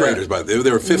think Fifth graders, by the way.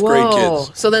 They were fifth grade Whoa.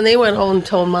 kids. So then they went home and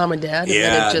told mom and dad, and then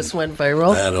Yeah. it just went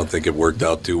viral. I don't think it worked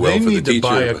out too well They for the need to teacher.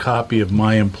 buy a copy of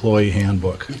my employee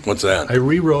handbook. What's that? I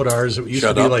rewrote ours. It used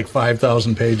Shut to be up. like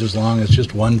 5,000 pages long. It's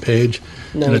just one page.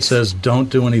 And it Nice. says, don't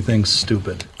do anything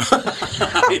stupid.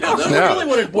 That's really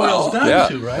what it boils down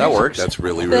to, right? That works. That's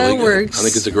really, That really good. works. I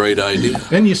think it's a great idea.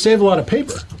 And you save a lot of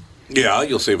paper. Yeah,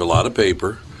 you'll save a lot of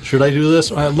paper. Should I do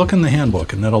this? Look in the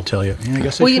handbook, and that'll tell you. Yeah, I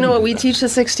guess I Well, you know shouldn't what do we that. teach the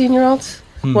 16-year-olds?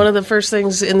 One of the first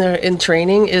things in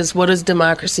training is, what does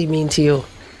democracy mean to you?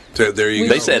 So there you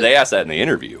They go. say they asked that in the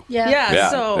interview. Yeah,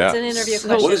 so yeah. It's an interview So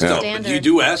question. What is that? standard. You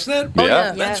do ask that? Oh,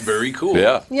 Yeah. That's Yes. very cool.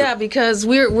 Yeah. Yeah, because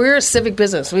we're a civic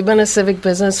business. We've been a civic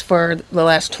business for the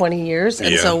last 20 years,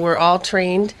 and Yeah. so we're all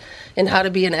trained in how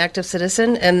to be an active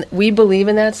citizen, and we believe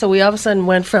in that. So we all of a sudden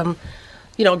went from,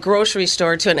 a grocery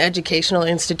store to an educational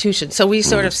institution. So we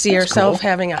sort of see ourselves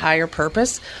having a higher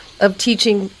purpose of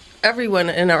teaching everyone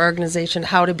in our organization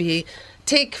how to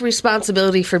take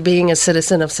responsibility for being a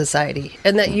citizen of society,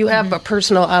 and that you have a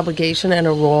personal obligation and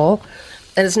a role,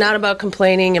 and it's not about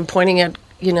complaining and pointing at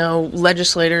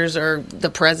legislators or the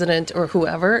president or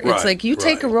whoever. It's Right, like you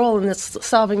take a right. role in this,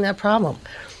 solving that problem,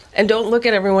 and don't look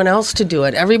at everyone else to do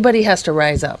it. Everybody has to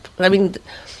rise up. I mean,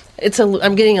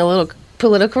 I'm getting a little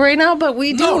political right now, but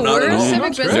we do. No, not We're at a all. civic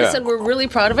That's great. business, Yeah. and we're really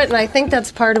proud of it. And I think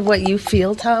that's part of what you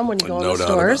feel, Tom, when you go No in the doubt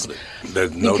stores. about it.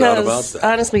 There's no doubt about that.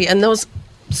 Honestly, and those.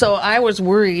 So I was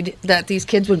worried that these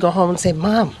kids would go home and say,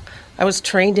 "Mom, I was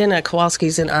trained in at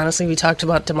Kowalski's, and honestly, we talked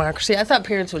about democracy." I thought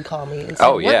parents would call me and say,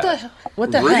 Oh, yeah.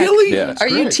 What the Really? heck Yeah, it's are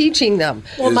you great. teaching them?"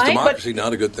 Is democracy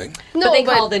not a good thing? But they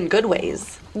called in good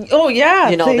ways. Oh yeah,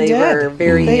 They did. were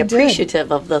very They did.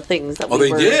 appreciative of the things that Oh, we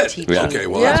they were did? teaching. Yeah. Okay,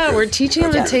 well, that's Yeah, good. we're teaching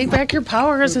them to take back your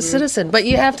power as a citizen, but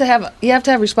you have to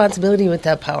have responsibility with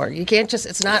that power. You can't just.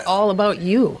 It's not all about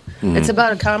you. It's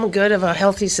about a common good of a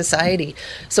healthy society.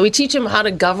 So we teach them how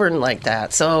to govern like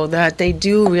that, so that they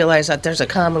do realize that there's a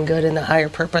common good and a higher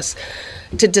purpose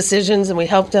to decisions, and we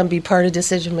help them be part of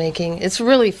decision making. It's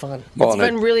really fun. Well, It's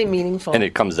and been really meaningful. And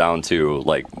it comes down to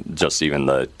like just even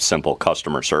the simple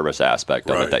customer service aspect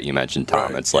of Right. it that you mentioned, Tom.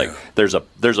 Right, It's like yeah.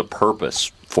 there's a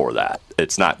purpose for that.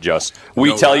 It's not just we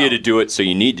No tell you doubt. to do it, so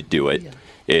you need to do it.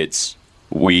 It's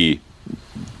we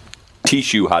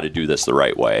teach you how to do this the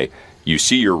right way. You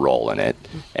see your role in it,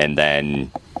 and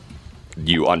then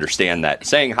you understand that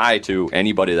saying hi to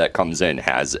anybody that comes in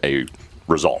has a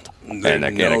result and There's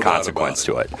a no doubt consequence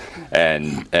to about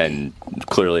it. And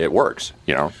clearly it works,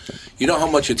 You know how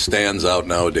much it stands out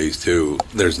nowadays too.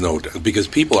 There's no because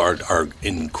people are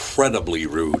incredibly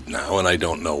rude now, and I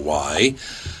don't know why.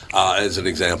 As an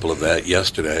example of that,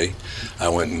 yesterday I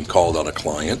went and called on a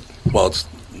client. Well, it's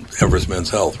Everest Men's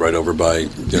Health right over by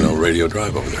Radio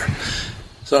Drive over there.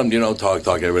 So I'm talking,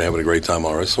 everybody having a great time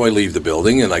all right. So I leave the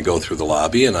building and I go through the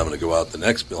lobby and I'm going to go out the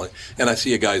next building and I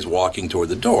see a guy's walking toward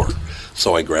the door.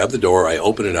 So I grab the door, I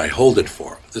open it, I hold it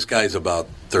for him. This guy's about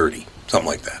 30. something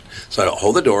like that. So I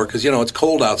hold the door because, it's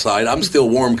cold outside. I'm still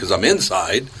warm because I'm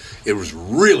inside. It was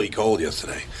really cold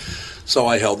yesterday. So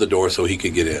I held the door so he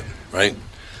could get in, right?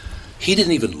 He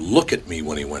didn't even look at me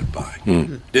when he went by.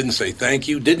 Didn't say thank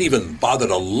you. Didn't even bother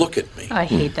to look at me. I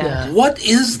hate that. Yeah. What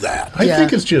is that? I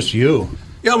think it's just you.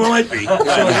 Yeah, well, it might be. So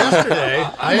yesterday,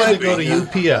 I had to go to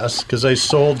UPS because I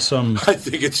sold some. I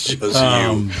think it's just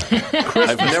you.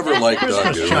 I've never liked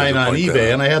Doug. China on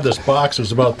eBay, and I had this box. It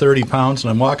was about 30 pounds, and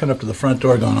I'm walking up to the front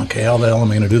door going, okay, how the hell am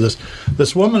I going to do this?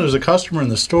 This woman who's a customer in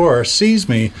the store sees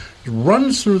me,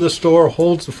 runs through the store,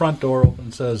 holds the front door open,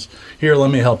 and says, here,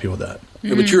 let me help you with that.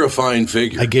 Yeah, but you're a fine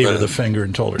figure. I gave her the finger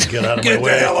and told her to get out of my way. Get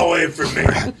the hell away from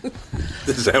me.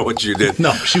 Is that what you did?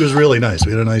 No, she was really nice.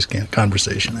 We had a nice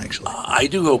conversation, actually. I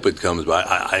do hope it comes by.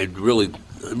 I really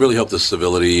hope the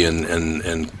civility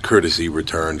and courtesy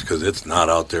returns because it's not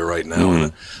out there right now.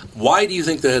 Why do you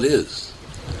think that is?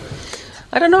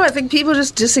 I don't know. I think people are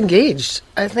just disengaged.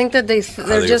 I think that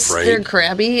they're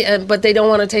crabby, but they don't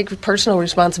want to take personal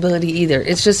responsibility either.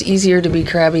 It's just easier to be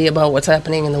crabby about what's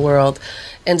happening in the world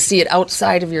and see it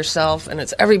outside of yourself, and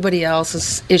it's everybody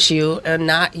else's issue and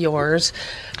not yours.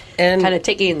 And kind of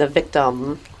taking the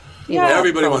victim.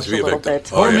 Everybody wants to be a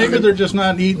victim. Or maybe they're just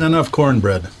not eating enough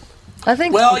cornbread. I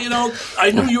think. Well,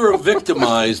 I knew you were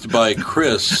victimized by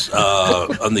Chris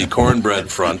on the cornbread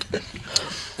front.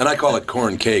 And I call it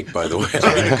corn cake, by the way. I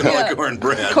don't even call it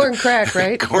cornbread. Corn crack,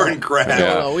 right? Corn crack.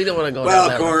 No, we don't want to go down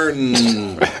that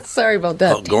corn. Sorry about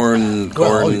that. Corn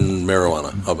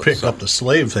marijuana. Pick up the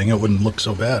slave thing, it wouldn't look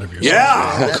so bad if you're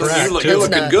you're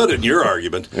looking good in your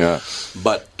argument. Yeah.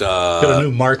 But got a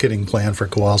new marketing plan for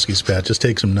Kowalski's Pat. Just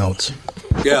take some notes.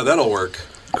 Yeah, that'll work.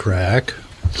 Crack.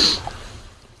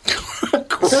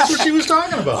 That's what she was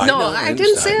talking about. No, I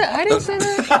didn't say that. I didn't say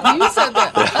that. You said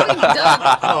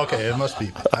that. Oh, okay, it must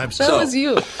be. That was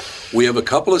you. We have a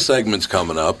couple of segments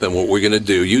coming up, and what we're going to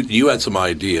do, you had some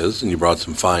ideas, and you brought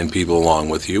some fine people along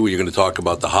with you. You're going to talk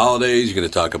about the holidays, you're going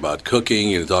to talk about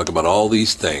cooking, you're going to talk about all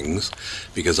these things,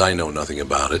 because I know nothing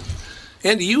about it.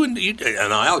 Andy, you and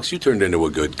Alex, you turned into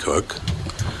a good cook.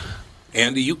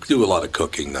 Andy, you do a lot of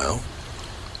cooking now.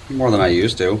 More than I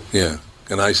used to. Yeah,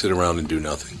 and I sit around and do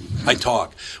nothing. I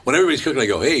talk. When everybody's cooking, I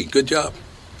go, hey, good job.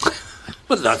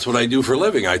 But that's what I do for a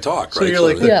living. I talk, so right? You're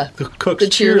like the cook's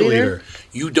cheerleader.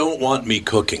 You don't want me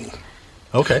cooking.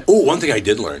 Okay. Oh, one thing I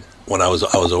did learn when I was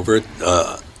over it,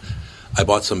 I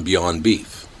bought some Beyond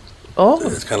Beef. Oh.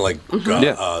 It's kind of like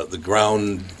the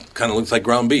ground, kind of looks like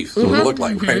ground beef. That's what it looked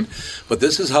like, right? But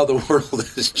this is how the world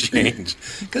has changed.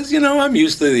 Because, I'm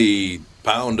used to the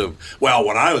pound of,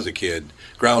 when I was a kid,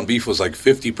 ground beef was like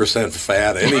 50%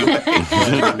 fat anyway.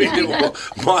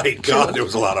 My God, there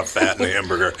was a lot of fat in the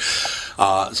hamburger.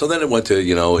 So then it went to,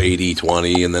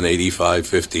 80-20 and then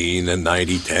 85-15 and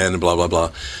 90-10 and blah, blah,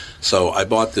 blah. So I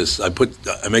bought this, I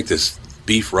make this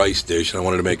beef rice dish, and I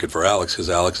wanted to make it for Alex because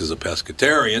Alex is a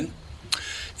pescatarian.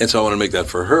 And so I wanted to make that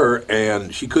for her,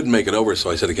 and she couldn't make it over.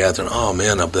 So I said to Catherine, oh,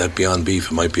 man, that Beyond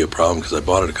Beef, it might be a problem because I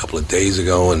bought it a couple of days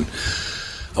ago, and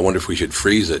I wonder if we should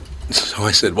freeze it. So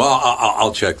I said, well,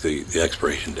 I'll check the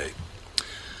expiration date.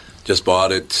 Just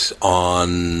bought it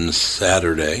on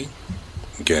Saturday.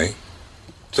 Okay.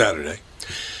 Saturday.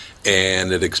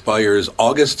 And it expires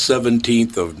August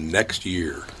 17th of next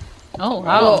year. Oh,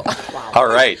 wow. All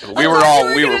right. We were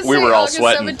all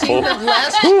sweating. Of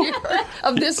last year,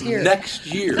 of this year. Next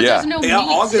year. Yeah. No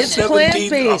August 17th.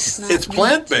 Plant-based. It's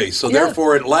plant-based, so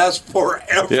therefore it lasts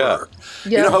forever. Yeah.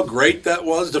 You know how great that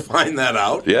was to find that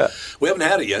out? Yeah. We haven't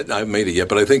had it yet. I haven't made it yet,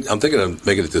 but I'm thinking of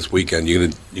making it this weekend.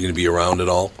 You gonna be around at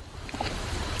all?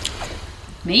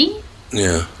 Me?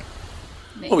 Yeah.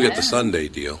 Well, we got the Sunday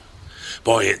deal.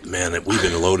 Boy, we've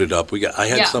been loaded up. I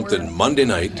had something Monday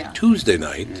night, Tuesday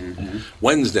night,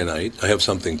 Wednesday night. I have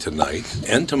something tonight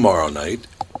and tomorrow night.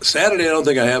 Saturday, I don't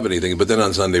think I have anything, but then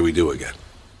on Sunday we do again.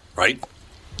 Right?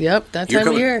 Yep, that time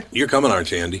of year. You're coming,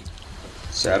 aren't you, Andy?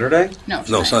 Saturday? No,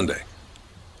 Sunday.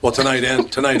 Well, tonight and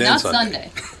Not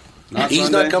Sunday. Sunday. He's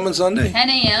Sunday? not coming Sunday? 10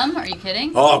 a.m.? Are you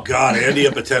kidding? Oh, God, Andy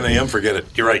up at 10 a.m.? Forget it.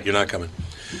 You're right, you're not coming.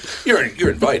 You're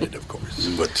invited, of course,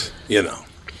 but,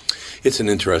 it's an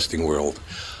interesting world.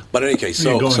 But in any case,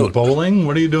 Are you going bowling?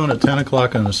 What are you doing at 10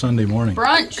 o'clock on a Sunday morning?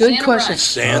 Brunch. Good Santa question. Brunch.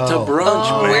 Santa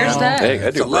brunch, man. Where's that? Hey, I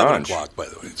It's do 11 brunch. o'clock, by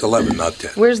the way. It's 11, not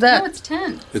 10. Where's that? No, it's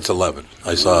 10. It's 11.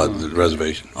 I saw the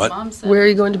reservation. What? Mom said. Where are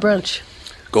you going to brunch?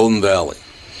 Golden Valley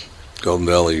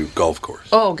Golf Course.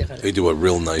 Oh, got it. They do a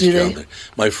real nice Do job they? there.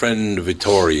 My friend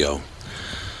Vittorio,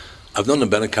 I've known the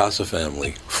Benacasa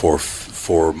family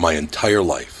for my entire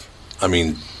life. I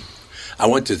mean, I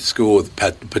went to school with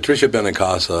Patricia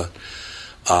Benacasa.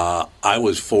 I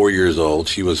was 4 years old.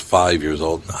 She was 5 years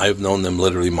old. I've known them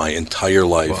literally my entire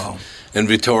life. Wow. And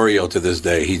Vittorio, to this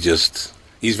day,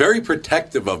 he's very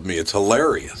protective of me. It's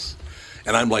hilarious.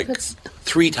 And I'm like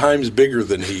 3 times bigger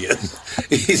than he is.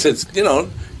 He says, no,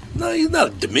 he's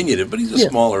not diminutive, but he's a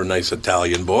smaller, nice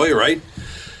Italian boy, right?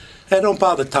 Hey, don't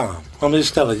bother Tom. I'm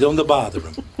just telling you, don't bother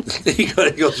him. He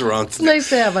goes around. It's nice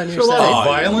to have on your So a lot of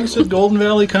side. violence at Golden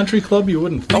Valley Country Club? You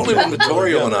wouldn't think. Only when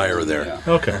Vittorio and I are there.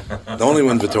 Okay. Only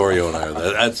when Vittorio and I are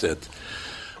there. That's it.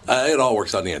 It all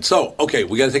works out in the end. So, okay,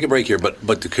 we got to take a break here,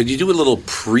 but could you do a little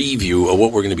preview of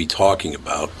what we're going to be talking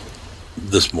about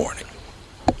this morning?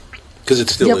 Because it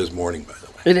still is morning, by the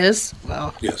way. It is?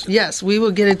 Wow. Yes. Yes, we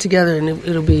will get it together, and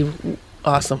it'll be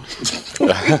awesome. So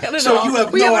you have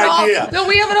no idea. No,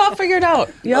 we have it all figured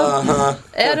out. Yep. Uh-huh.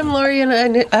 Adam, Lori, and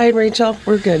I and Rachel,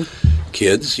 we're good.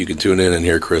 Kids, you can tune in and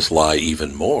hear Chris lie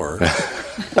even more.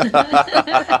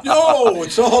 No,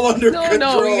 it's all under control.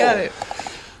 No, we got it.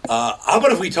 How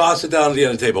about if we toss it down to the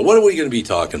end of the table? What are we going to be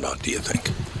talking about, do you think?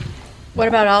 What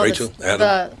about all Rachel,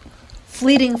 the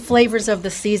fleeting flavors of the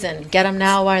season? Get them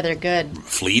now while they're good.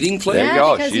 Fleeting flavors?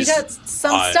 Yeah, because you got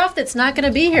some stuff that's not going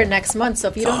to be here next month. So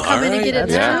if you don't come in and get it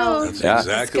now, That's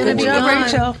exactly it's going to be gone. gone.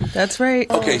 Rachel. That's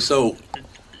right. Okay, so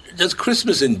does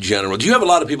Christmas in general, do you have a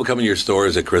lot of people coming to your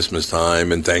stores at Christmas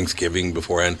time and Thanksgiving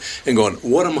beforehand and going,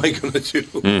 what am I going to do?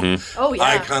 Mm-hmm. Oh, yeah.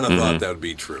 I kind of thought that would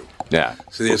be true. Yeah.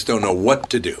 So they just don't know what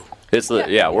to do.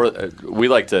 We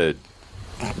like to.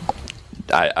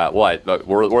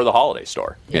 We're the holiday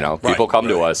store. You know, people come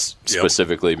to us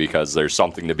specifically because there's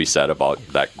something to be said about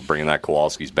that, bringing that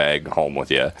Kowalski's bag home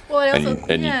with you,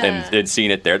 and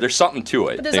seeing it there. There's something to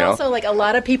it. But there's also like a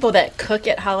lot of people that cook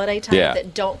at holiday time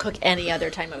that don't cook any other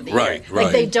time of the year.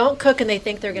 Like they don't cook and they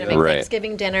think they're going to make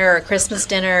Thanksgiving dinner or Christmas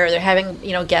dinner, or they're having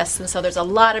guests, and so there's a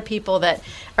lot of people that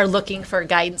are looking for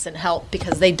guidance and help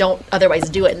because they don't otherwise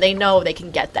do it, and they know they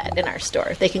can get that in our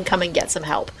store. They can come and get some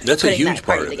help. That's a huge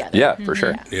part of it. Together. Yeah, for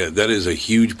sure. Yeah, that is a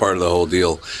huge part of the whole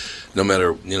deal. No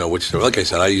matter which store. Like I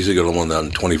said, I usually go to the one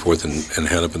on 24th and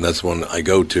Hennepin. That's the one I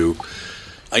go to.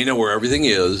 I know where everything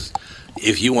is.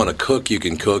 If you want to cook, you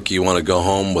can cook. You want to go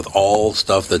home with all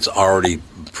stuff that's already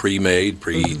pre-made,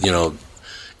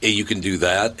 you can do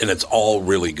that, and it's all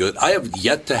really good. I have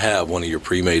yet to have one of your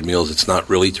pre-made meals. It's not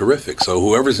really terrific. So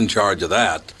whoever's in charge of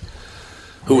that,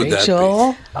 who would that be?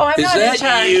 Oh, I'm Is not that in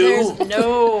charge. you? There's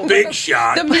no Big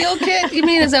shot. The meal kit, you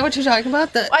mean, is that what you're talking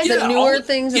about? The newer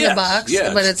things in the box?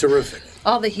 Yeah, but it's terrific.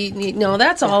 All the heat and eat. No,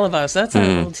 that's all of us. That's our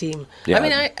whole team. Yeah, I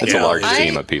mean, it's a large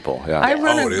team of people. Yeah. I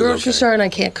run a grocery store and I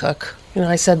can't cook.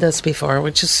 I said this before,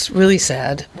 which is really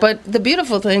sad. But the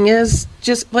beautiful thing is,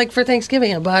 just like for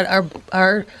Thanksgiving, I bought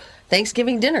our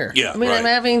Thanksgiving dinner. Yeah, I'm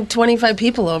having 25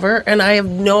 people over, and I have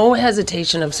no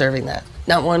hesitation of serving that.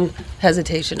 Not one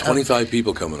hesitation. 25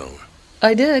 people coming over.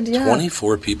 I did, yeah.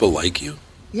 24 people like you?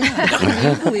 Yeah,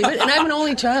 can you believe it? And I'm an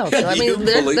only child, so I mean,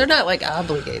 they're not like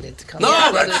obligated to come.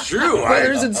 No, that's true.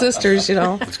 Brothers and sisters,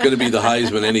 It's going to be the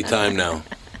Heisman anytime now.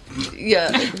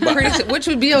 Yeah, which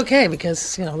would be okay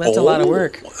because that's a lot of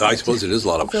work. I suppose it is a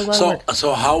lot of work.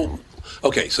 So how?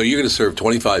 Okay, so you're going to serve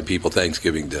 25 people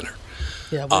Thanksgiving dinner.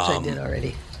 Yeah, which I did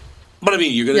already. But I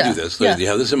mean, you're going to do this. Yeah. You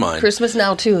have this in mind. Christmas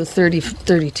now too.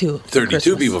 32.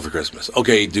 32 people for Christmas.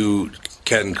 Okay,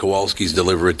 can Kowalski's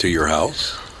deliver it to your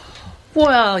house?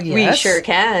 Well, yes. We sure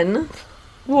can.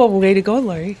 Well, way to go,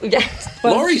 Lori. Yes.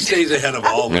 Lori stays ahead of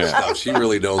all this stuff. She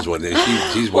really knows what it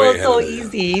is. She's way ahead of it. It's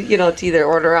so easy, to either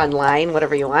order online,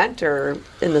 whatever you want, or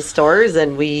in the stores,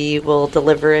 and we will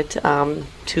deliver it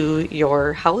to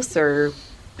your house or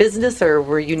business or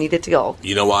where you need it to go.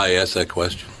 You know why I asked that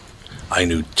question? I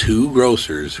knew 2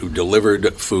 grocers who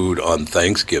delivered food on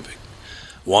Thanksgiving.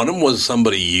 One of them was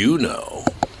somebody your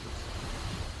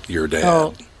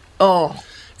dad. Oh.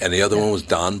 And the other one was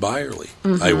Don Byerly.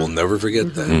 Mm-hmm. I will never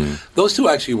forget that. Those 2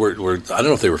 actually were, I don't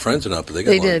know if they were friends or not, but they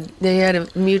got along. Did. They had a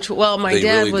mutual. Well, my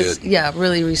dad really was, did.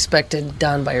 Really respected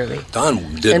Don Byerly. Don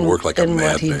didn't work like a madman.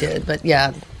 And what he did, but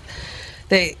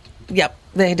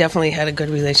they definitely had a good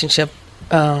relationship.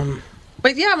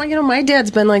 But yeah, my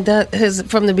dad's been like that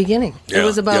from the beginning. Yeah, it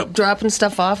was about dropping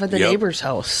stuff off at the neighbor's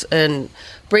house and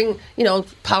bring,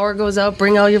 power goes out,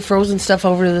 bring all your frozen stuff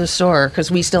over to the store because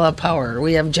we still have power.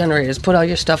 We have generators. Put all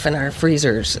your stuff in our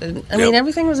freezers. And, I mean,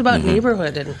 everything was about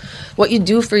neighborhood and what you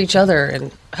do for each other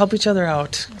and help each other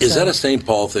out. Is that a St.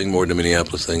 Paul thing more than a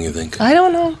Minneapolis thing, you think? I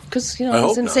don't know because, I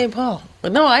was in St. Paul.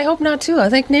 But no, I hope not too. I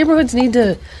think neighborhoods need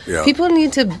to, people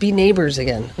need to be neighbors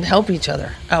again and help each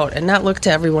other out and not look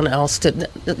to everyone else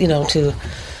to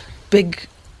big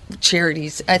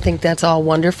charities. I think that's all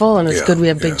wonderful and it's good we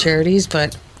have big charities,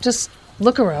 but just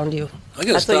look around you.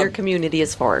 That's what your community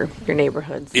is for, your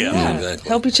neighborhoods. Yeah, exactly.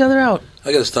 Help each other out.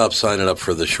 I got to stop signing up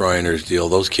for the Shriners deal.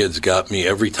 Those kids got me.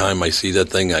 Every time I see that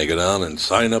thing, I go down and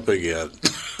sign up again.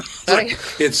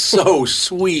 It's so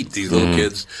sweet, these little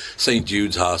kids. St.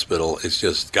 Jude's Hospital. It's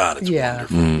just, God, it's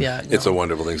wonderful. Yeah, It's a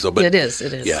wonderful thing. So, but it is.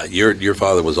 Yeah, your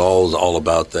father was always all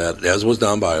about that, as was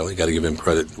Don Bio. You got to give him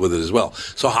credit with it as well.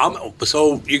 So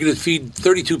you're going to feed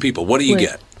 32 people. What do you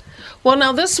get? Well,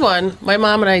 now this one, my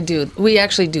mom and I do. We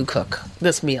actually do cook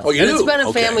this meal. Oh, you do? It's been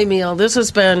a family meal. This has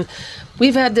been.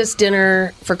 We've had this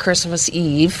dinner for Christmas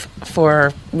Eve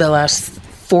for the last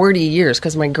 40 years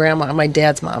because my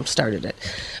dad's mom started it.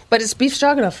 But it's beef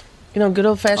stroganoff. Good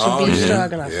old-fashioned beef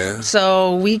stroganoff. Yeah.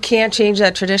 So we can't change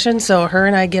that tradition. So her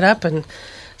and I get up and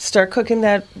start cooking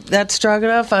that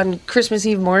stroganoff on Christmas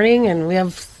Eve morning, and we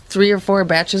have 3 or 4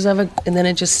 batches of it, and then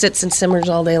it just sits and simmers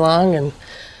all day long. And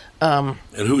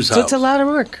whose house? So it's a lot of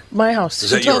work. My house.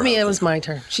 She told me house? It was my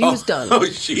turn. She was done. Oh,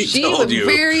 she told was you.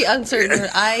 very uncertain.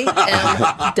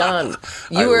 I am done.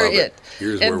 You are it.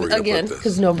 Here's where we're going to put this.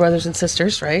 Because no brothers and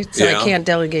sisters, right? So I can't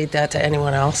delegate that to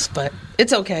anyone else. But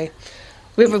it's okay.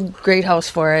 We have a great house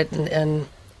for it, and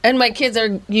my kids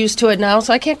are used to it now.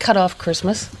 So I can't cut off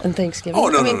Christmas and Thanksgiving. Oh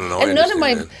no.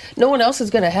 And no one else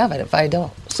is going to have it if I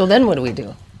don't. So then what do we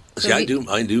do? See, I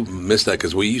do miss that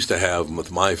because we used to have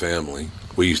with my family.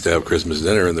 We used to have Christmas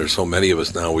dinner, and there's so many of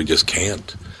us now we just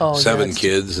can't. 7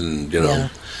 kids, and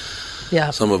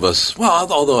Yeah. Some of us.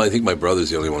 Well, although I think my brother's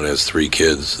the only one who has 3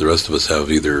 kids. The rest of us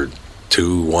have either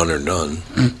 2, 1, or none.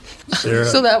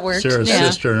 So that works. Sarah's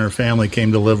sister and her family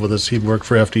came to live with us. He worked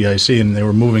for FDIC, and they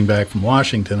were moving back from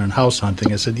Washington and house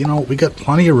hunting. I said, we got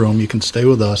plenty of room. You can stay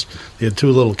with us. They had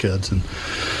 2 little kids, and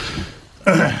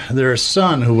their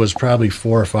son, who was probably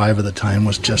 4 or 5 at the time,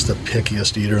 was just the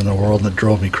pickiest eater in the world, and it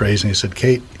drove me crazy. And he said,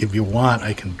 Kate, if you want,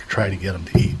 I can try to get him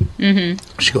to eat.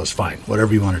 Mm-hmm. She goes, fine,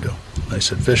 whatever you want to do. And I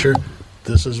said, Fisher,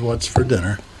 this is what's for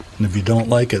dinner, and if you don't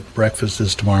like it, breakfast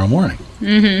is tomorrow morning.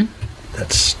 Mm-hmm.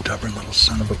 That stubborn little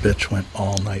son of a bitch went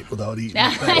all night without eating.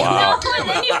 Wow. And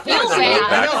then you feel bad.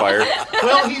 Backfired.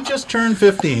 Well, he just turned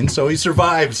 15, so he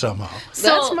survived somehow. So,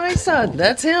 that's my son.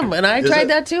 That's him. And I tried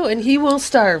that too, and he will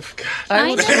starve. I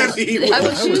would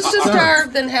choose to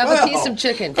starve than have a piece of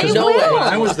chicken. No way. When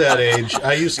I was that age,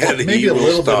 I used to, maybe a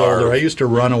little bit older, I used to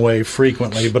run away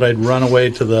frequently, but I'd run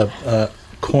away to the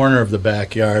corner of the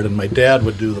backyard, and my dad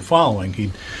would do the following.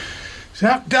 He'd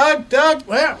Doug,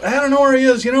 well, I don't know where he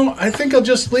is. I think I'll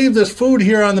just leave this food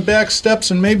here on the back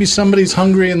steps, and maybe somebody's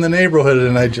hungry in the neighborhood.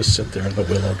 And I just sit there in the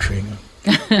willow tree.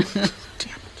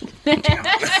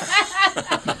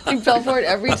 You fell for it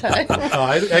every time.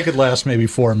 I could last maybe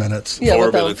 4 minutes. Yeah,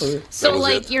 without food. So,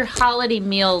 your holiday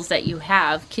meals that you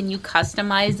have, can you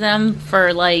customize them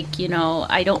for,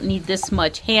 I don't need this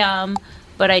much ham,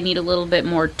 but I need a little bit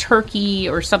more turkey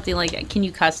or something like that? Can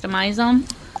you customize them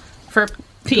for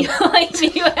do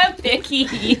you have picky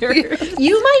eaters?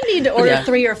 You might need to order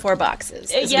 3 or 4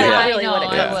 boxes. Is really I know, what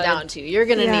it comes down to. You're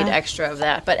going to need extra of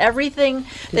that. But everything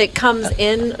that comes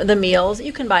in the meals,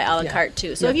 you can buy a la carte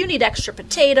too. So if you need extra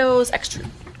potatoes, extra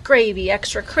gravy,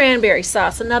 extra cranberry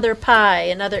sauce, another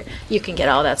pie, you can get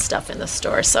all that stuff in the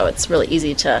store. So it's really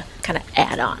easy to kind of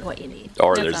add on what you need.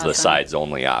 Or there's the sides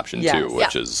only option too,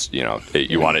 which is,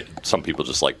 you want it. Some people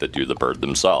just like to do the bird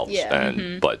themselves.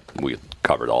 Yeah. But we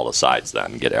covered all the sides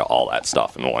then, get all that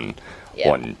stuff in one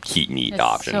heat meat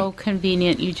option. So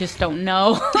convenient, you just don't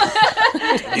know.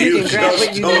 You can grab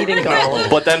what you need and go.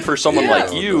 But then for someone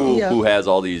like you who has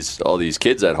all these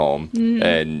kids at home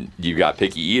and you've got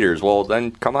picky eaters, well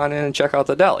then come on in and check out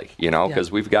the deli,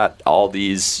 because we've got all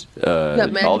these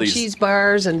mac and cheese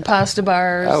bars and pasta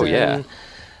bars. Oh and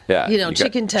yeah.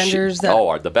 Chicken tenders.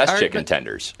 The best chicken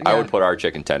tenders. I would put our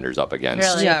chicken tenders up against.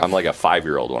 Really? Yeah. I'm like a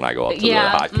 5-year-old when I go up to the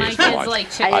hot my case kids for lunch.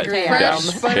 like chicken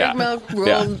tenders. Fresh buttered milk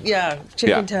rolled,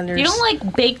 chicken tenders. You don't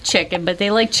like baked chicken, but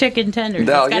they like chicken tenders. It's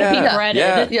got to be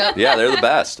breaded. Yeah, they're the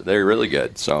best. They're really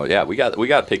good. So we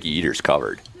got picky eaters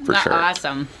covered for sure.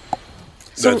 Awesome.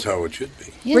 That's how it should be.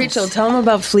 Yes. Rachel, tell them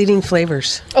about fleeting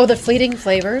flavors. Oh, the fleeting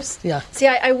flavors? Yeah. See,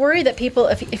 I worry that people,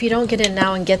 if you don't get in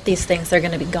now and get these things, they're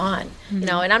going to be gone. Mm-hmm.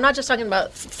 And I'm not just talking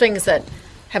about things that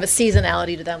have a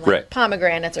seasonality to them, like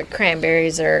pomegranates or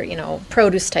cranberries or,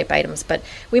 produce type items. But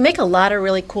we make a lot of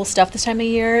really cool stuff this time of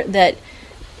year that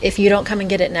if you don't come and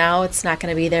get it now, it's not going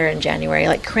to be there in January.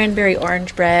 Like cranberry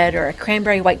orange bread or a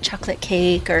cranberry white chocolate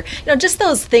cake or, just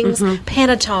those things,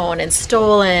 Panettone and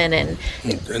Stollen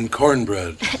and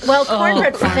cornbread. Well,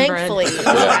 cornbread, thankfully,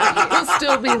 will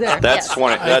still be there. That's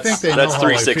 20. That's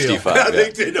 365. I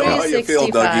think they know how you feel,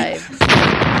 Dougie.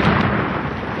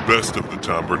 Best of the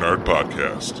Tom Bernard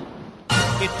Podcast.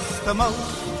 It's the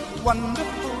most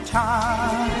wonderful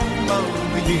time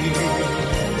of the year.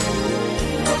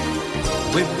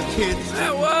 With the kids.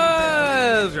 That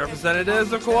was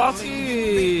representatives of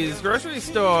Kowalski's grocery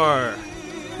store.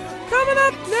 Coming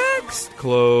up next,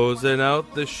 closing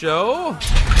out the show,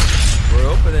 we're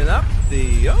opening up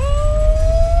the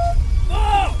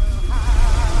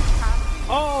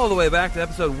all the way back to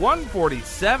episode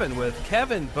 147 with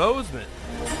Kevin Bozeman.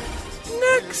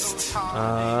 Next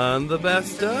on the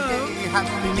best of.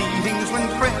 Happy meetings when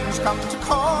friends come to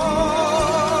call.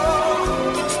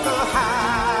 It's the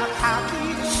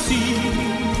happy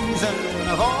season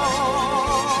of all.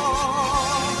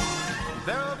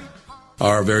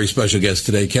 Our very special guest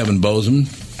today, Kevin Bozeman.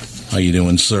 How you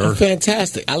doing, sir?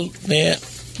 Fantastic. I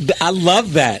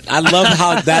love that. I love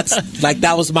how that's like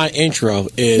that was my intro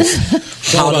is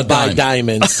how to buy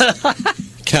diamonds.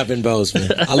 Kevin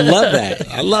Bozeman. I love that.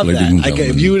 I love that. Like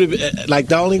if you would have like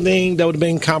the only thing that would have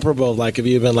been comparable, like if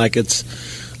you had been like it's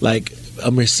like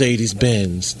a Mercedes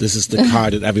Benz. This is the car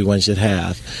that everyone should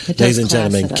have. Ladies and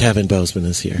gentlemen, Kevin Bozeman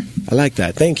is here. I like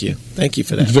that. Thank you. Thank you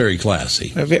for that. Very classy.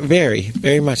 Very,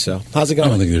 very much so. How's it going?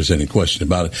 I don't think there's any question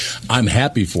about it. I'm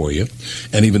happy for you.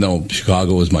 And even though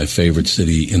Chicago is my favorite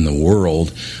city in the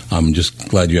world, I'm just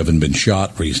glad you haven't been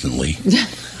shot recently.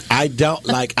 I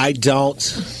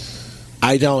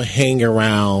don't hang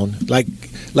around like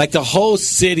the whole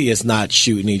city is not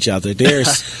shooting each other.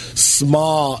 There's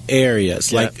small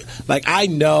areas. Yeah. Like I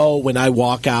know when I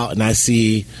walk out and I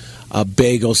see a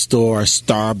bagel store,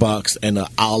 Starbucks, and an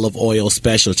olive oil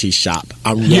specialty shop,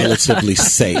 I'm relatively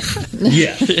safe.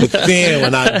 Yeah. But then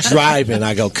when I'm driving,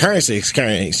 I go currency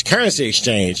exchange,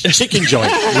 chicken joint.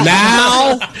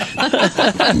 Now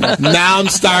I'm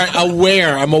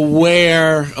I'm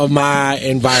aware of my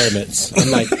environments.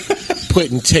 I'm like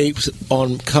putting tapes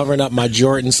on, covering up my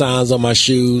Jordan signs on my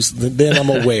shoes. Then I'm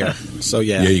aware. So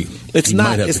it's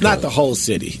not the whole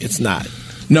city. It's not.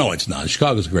 No, it's not.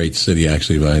 Chicago's a great city,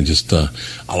 actually, but I just a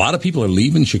lot of people are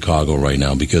leaving Chicago right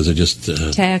now because of just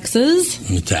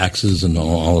taxes and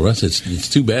all the rest. It's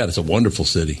too bad. It's a wonderful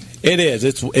city. It is.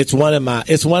 It's one of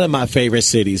my favorite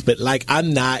cities. But like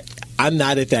I'm not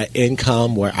at that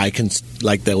income where I can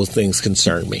like those things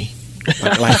concern me.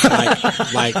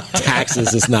 Like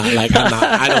taxes is not like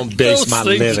I don't base my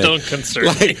living. Don't concern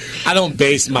me. I don't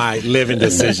base my living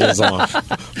decisions on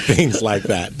things like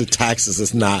that. The taxes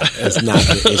is not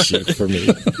the issue for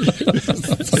me.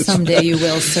 Someday you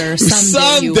will, sir.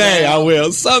 Someday I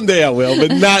will,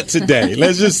 but not today.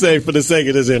 Let's just say, for the sake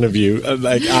of this interview,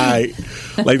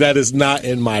 that is not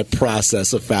in my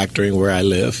process of factoring where I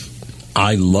live.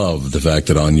 I love the fact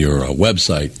that on your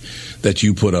website that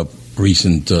you put up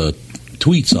recent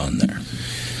tweets on there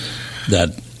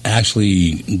that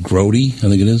Ashley Grody, I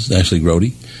think it is, Ashley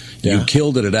Grody. Yeah. You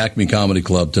killed it at Acme Comedy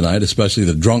Club tonight, especially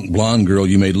the drunk blonde girl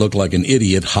you made look like an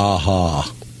idiot. Ha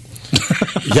ha.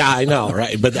 Yeah, I know,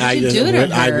 right? But I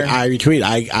retweet.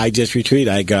 I just retweet.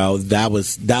 I go, that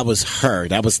was her.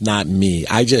 That was not me.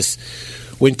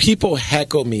 When people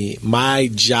heckle me, my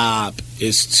job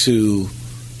is to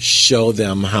show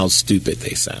them how stupid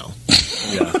they sound.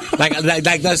 Yeah. Like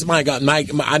that's my God.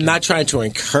 I'm not trying to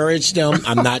encourage them.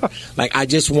 I'm not I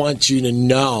just want you to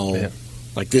know,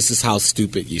 like, this is how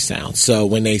stupid you sound. So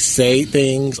when they say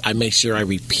things, I make sure I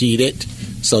repeat it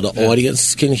so the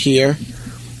audience can hear,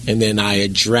 and then I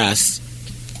address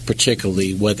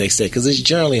particularly what they say, because this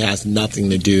generally has nothing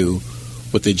to do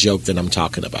with the joke that I'm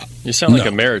talking about. You sound like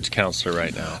a marriage counselor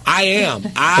right now. I am.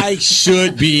 I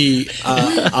should be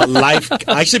a life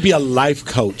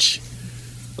coach.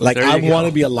 Like, I want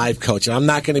to be a life coach. And I'm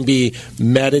not going to be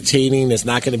meditating. It's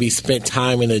not going to be spent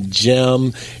time in a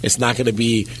gym. It's not going to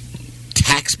be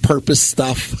tax purpose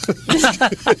stuff.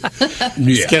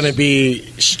 It's going to be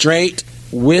straight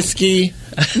whiskey,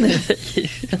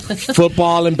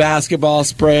 football and basketball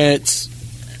spreads,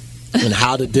 and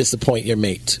how to disappoint your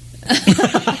mate.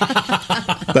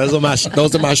 Those are my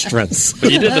strengths.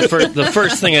 But you did the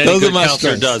first thing any good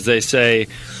counselor does. They say,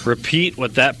 repeat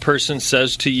what that person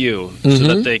says to you, so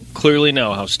that they clearly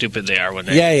know how stupid they are when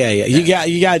they. Yeah. You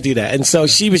got to do that. And so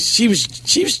she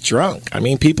was drunk. I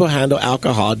mean, people handle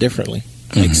alcohol differently.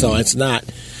 Like, so it's not.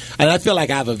 And I feel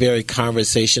like I have a very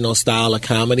conversational style of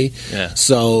comedy. Yeah.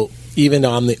 So even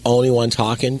though I'm the only one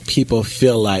talking, people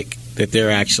feel like that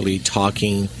they're actually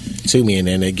talking to me, and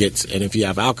then and if you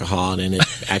have alcohol, then it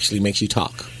actually makes you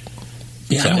talk.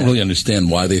 Yeah, I don't really understand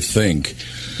why they think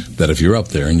that if you're up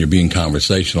there and you're being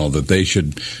conversational that they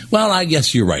should. Well, I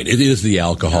guess you're right. It is the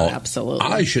alcohol. Yeah, absolutely.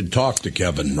 I should talk to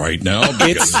Kevin right now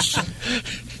because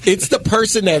It's the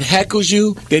person that heckles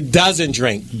you that doesn't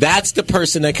drink. That's the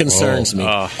person that concerns me.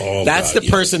 That's the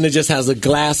person that just has a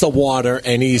glass of water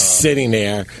and he's sitting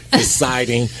there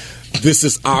deciding, this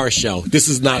is our show. This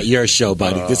is not your show,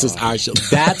 buddy. This is our show.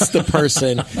 That's the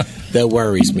person that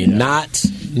worries me, not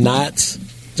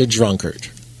the drunkard.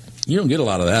 You don't get a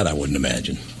lot of that, I wouldn't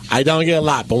imagine. I don't get a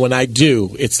lot, but when I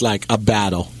do, it's like a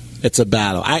battle. It's a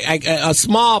battle. A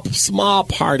small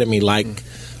part of me like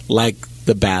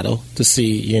the battle to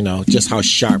see, just how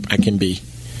sharp I can be.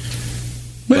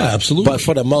 Yeah, absolutely. But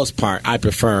for the most part, I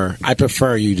prefer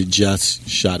you to just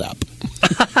shut up.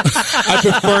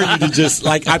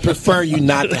 I prefer you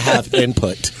not to have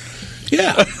input.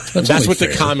 Yeah, that's what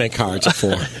the comment cards are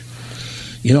for.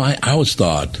 I always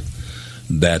thought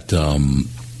that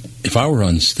if I were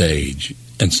on stage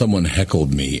and someone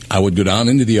heckled me, I would go down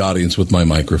into the audience with my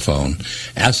microphone,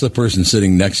 ask the person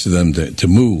sitting next to them to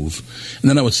move, and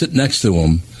then I would sit next to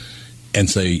them and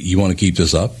say, you want to keep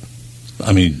this up?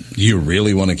 I mean, you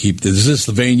really want to keep this? Is this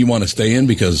the vein you want to stay in?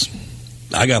 Because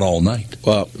I got all night.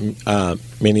 Well,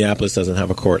 Minneapolis doesn't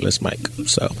have a cordless mic,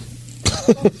 so.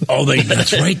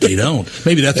 That's right, they don't.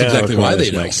 Maybe that's exactly why they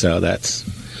don't. Mic, so that's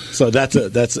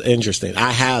interesting.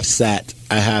 I have sat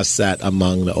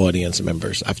among the audience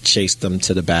members. I've chased them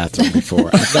to the bathroom before.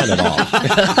 I've done it all.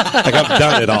 I've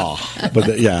done it all. But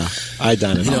I've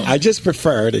done it all. I just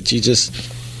prefer that you just,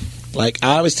 I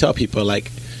always tell people,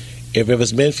 if it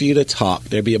was meant for you to talk,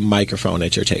 there'd be a microphone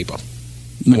at your table.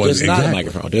 There's not a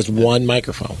microphone. There's one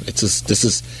microphone.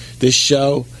 This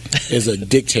show is a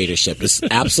dictatorship. It's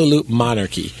absolute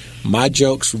monarchy. My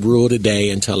jokes rule the day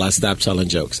until I stop telling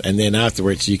jokes, and then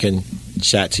afterwards you can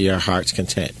chat to your heart's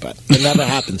content. But it never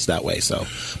happens that way. So,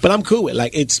 but I'm cool with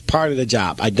it's part of the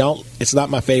job. It's not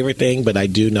my favorite thing, but I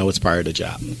do know it's part of the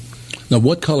job. Now,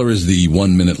 what color is the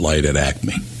 1 minute light at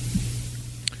Acme?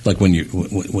 Like when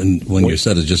your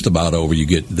set is just about over,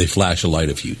 they flash a light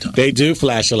a few times. They do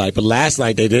flash a light, but last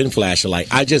night they didn't flash a light.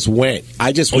 I just went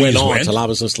on until I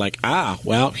was just like,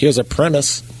 here's a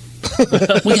premise.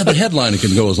 The headliner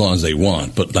can go as long as they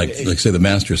want, but like say the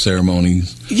master of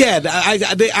ceremonies. Yeah,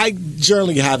 I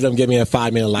generally have them give me a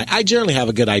 5 minute light. I generally have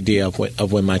a good idea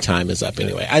of when my time is up.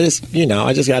 Anyway, I just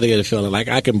got to get a feeling like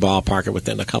I can ballpark it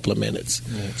within a couple of minutes.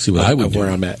 See what I would do.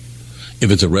 Where I'm at. If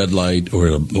it's a red light, or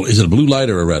is it a blue light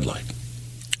or a red light?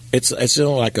 It's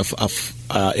like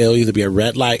it'll either be a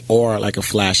red light or like a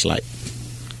flashlight.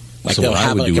 So they'll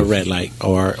have a red light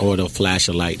or they'll flash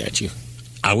a light at you.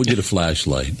 I would get a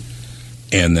flashlight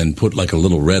and then put a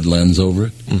little red lens over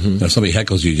it. Mm-hmm. Now, if somebody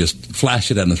heckles you, just flash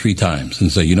it at them 3 times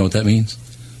and say, you know what that means?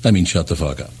 That means shut the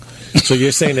fuck up. So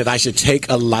you're saying that I should take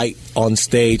a light on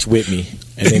stage with me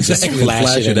and then just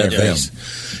flash it in their face?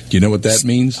 Do you know what that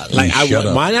means?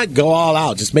 Why not go all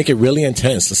out? Just make it really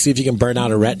intense. Let's see if you can burn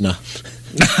out a retina.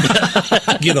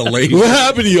 Get a laser. What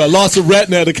happened to you? I lost a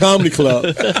retina at a comedy club.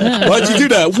 Why'd you do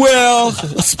that? Well,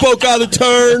 I spoke out of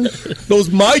turn. Those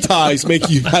Mai Tais make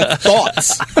you have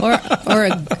thoughts. Or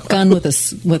a gun with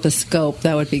a scope.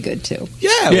 That would be good too.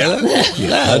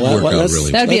 That'd work out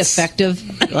really. That would be effective.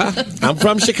 Well, I'm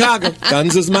from Chicago.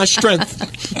 Guns is my strength.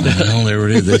 Well, there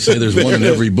it is. They say there's one in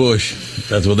every bush.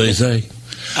 That's what they say.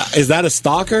 Is that a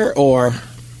stalker or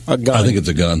a gun? I think it's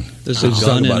a gun. There's a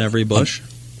gun in every bush.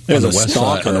 On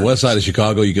the west side of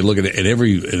Chicago, you can look at it in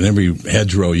every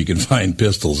hedgerow. You can find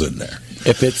pistols in there.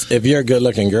 If you're a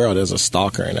good-looking girl, there's a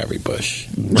stalker in every bush.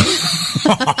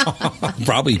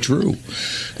 Probably true.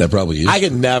 That probably is. I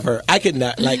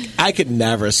could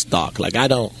never stalk. I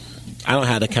don't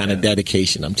have the kind of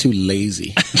dedication. I'm too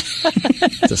lazy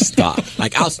to stalk.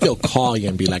 I'll still call you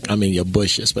and be like, I'm in your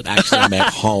bushes, but actually I'm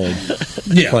at home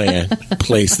playing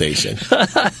PlayStation,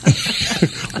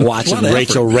 watching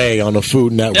Rachel Ray on the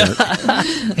Food Network.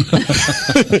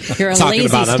 You're a lazy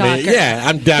stalker.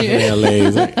 I'm definitely a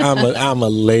lazy. I'm a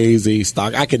lazy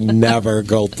stalker. I can never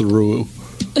go through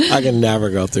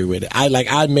with it.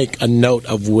 I'd make a note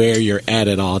of where you're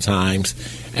at all times.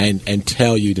 And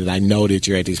tell you that I know that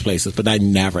you're at these places, but I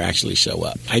never actually show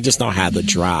up. I just don't have the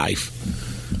drive.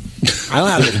 I don't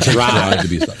have the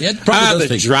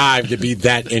drive to be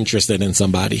that interested in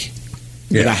somebody.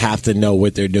 That I have to know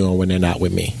what they're doing when they're not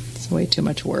with me. It's way too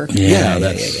much work.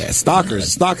 Yeah.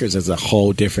 Stalkers is a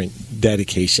whole different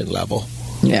dedication level.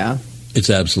 Yeah, it's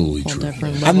absolutely true.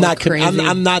 I'm not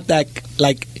that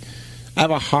I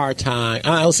have a hard time.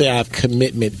 I don't say I have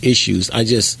commitment issues. I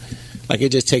just. It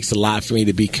just takes a lot for me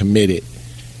to be committed.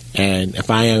 And if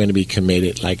I am going to be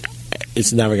committed,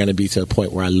 it's never going to be to a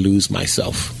point where I lose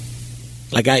myself.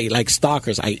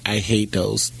 Stalkers, I hate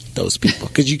those people.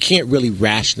 Because you can't really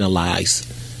rationalize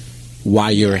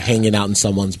why you're hanging out in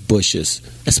someone's bushes,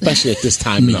 especially at this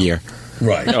time of year.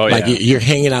 Right. Oh, like you're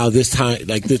hanging out this time,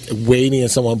 like this, waiting in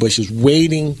someone's bushes,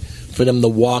 waiting for them to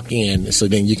walk in. So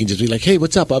then you can just be like, "Hey,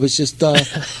 what's up? I was just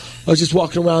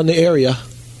walking around the area."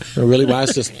 And really, why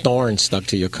is this thorn stuck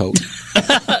to your coat?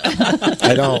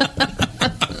 I don't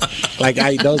like.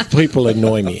 Those people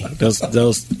annoy me. Those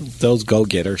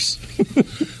go-getters.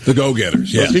 The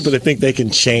go-getters. Those people that think they can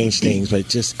change things,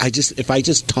 but if I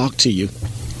just talk to you,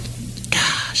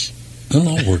 gosh, it'll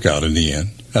all work out in the end.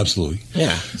 Absolutely.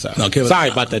 Yeah. So. Sorry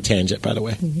about that tangent, by the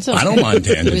way. Okay. I don't mind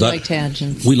tangents. We like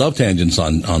tangents. We love tangents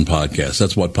on podcasts.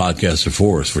 That's what podcasts are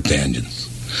for, is for tangents.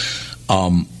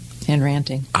 And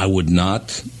ranting. I'm not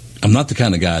the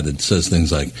kind of guy that says things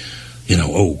like,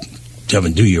 oh,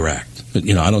 Kevin, do your act. I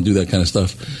don't do that kind of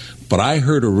stuff. But I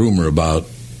heard a rumor about,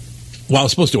 I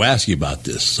was supposed to ask you about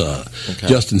this.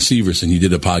 Justin Severson, you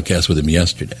did a podcast with him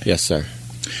yesterday. Yes, sir.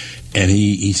 And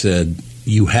he said,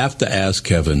 you have to ask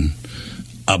Kevin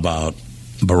about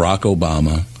Barack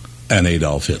Obama and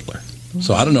Adolf Hitler.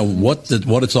 So I don't know what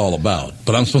it's all about,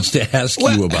 but I'm supposed to ask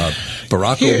you about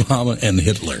Barack Obama and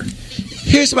Hitler.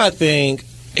 Here's my thing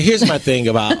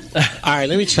about. All right,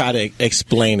 let me try to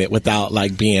explain it without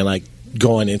being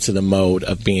going into the mode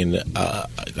of being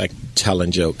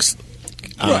telling jokes.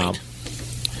 Right.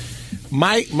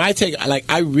 My take,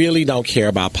 I really don't care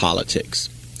about politics.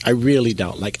 I really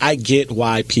don't. I get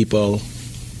why people.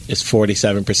 It's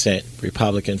 47%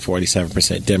 Republican,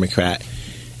 47% Democrat,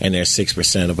 and there's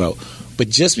 6% a vote. But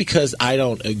just because I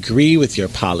don't agree with your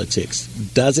politics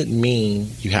doesn't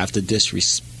mean you have to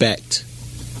disrespect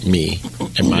me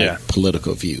and my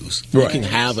political views. Right. You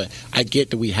can I get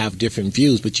that we have different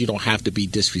views, but you don't have to be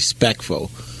disrespectful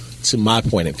to my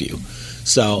point of view.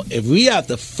 So if we have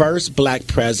the first black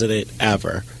president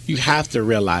ever, you have to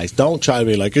realize, don't try to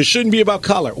be like, it shouldn't be about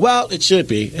color. Well, it should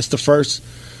be. It's the first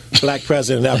black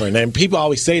president ever. And then people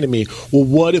always say to me, well,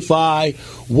 what if I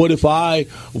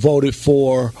voted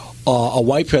for a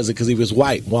white president because he was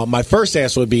white? Well, my first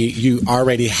answer would be, you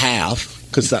already have,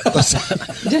 because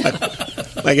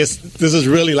this is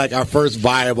really our first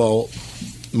viable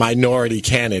minority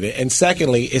candidate. And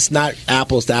secondly, it's not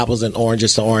apples to apples and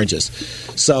oranges to oranges.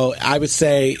 So I would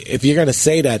say, if you're going to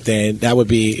say that, then that would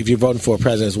be, if you're voting for a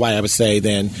president as white, I would say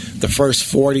then the first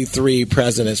 43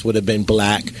 presidents would have been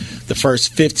black. The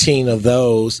first 15 of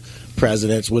those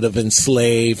presidents would have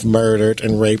enslaved, murdered,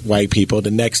 and raped white people.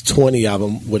 The next 20 of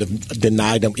them would have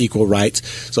denied them equal rights.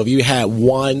 So if you had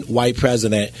one white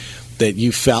president that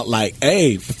you felt like,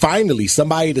 hey, finally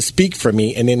somebody to speak for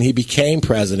me, and then he became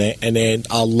president, and then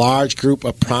a large group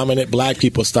of prominent black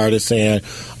people started saying,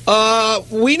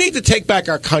 we need to take back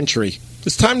our country.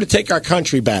 It's time to take our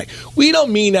country back. We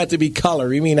don't mean that to be color.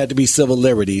 We mean that to be civil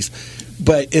liberties.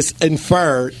 But it's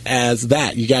inferred as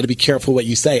that. You got to be careful what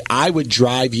you say. I would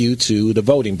drive you to the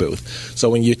voting booth.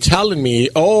 So when you're telling me,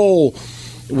 oh,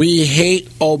 we hate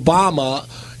Obama,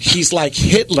 he's like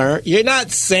Hitler, you're not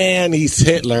saying he's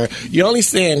Hitler. You're only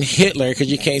saying Hitler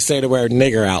because you can't say the word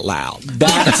nigger out loud.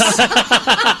 That's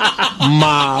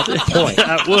my point.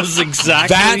 That was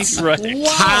exactly right.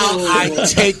 How I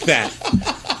take that.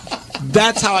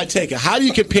 That's how I take it. How do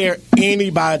you compare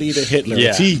anybody to Hitler? Yeah.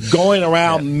 Is he going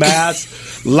around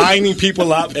mass lining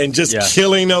people up and just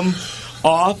killing them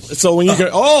off? So when you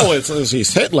go,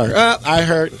 he's Hitler. I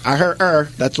heard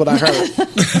That's what I heard.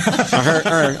 I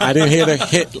heard I didn't hear the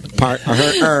hit part. I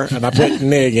heard and I put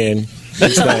nig in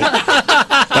instead.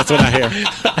 That's what I hear.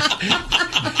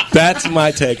 That's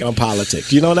my take on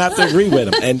politics. You don't have to agree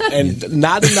with him. And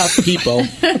not enough people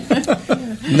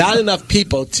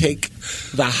take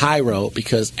the high road,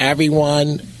 because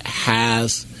everyone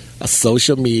has a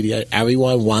social media.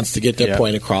 Everyone wants to get their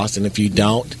point across. And if you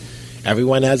don't,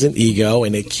 everyone has an ego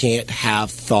and they can't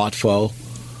have thoughtful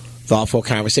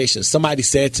conversations. Somebody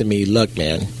said to me, look,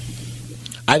 man,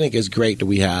 I think it's great that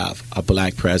we have a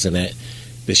black president.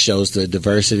 This shows the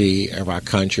diversity of our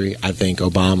country. I think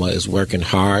Obama is working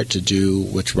hard to do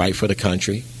what's right for the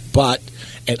country.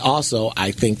 And also,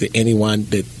 I think that anyone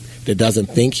that doesn't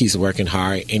think he's working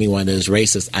hard, anyone that is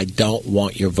racist, I don't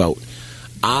want your vote.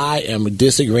 I am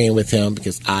disagreeing with him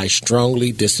because I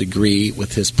strongly disagree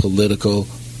with his political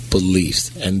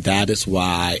beliefs, and that is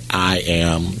why I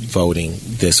am voting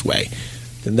this way.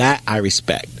 And that I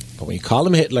respect. But when you call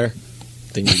him Hitler,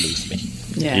 then you lose me.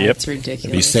 Yeah, it's ridiculous.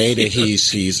 If you say that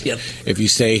if you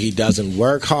say he doesn't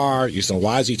work hard, you say,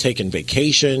 why is he taking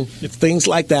vacation? It's things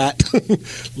like that.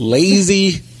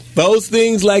 Lazy, those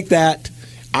things like that.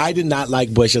 I did not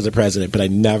like Bush as a president, but I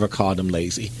never called him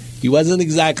lazy. He wasn't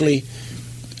exactly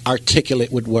articulate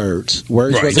with words.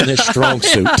 Words wasn't his strong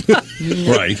suit.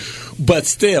 Right. But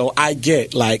still, I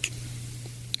get,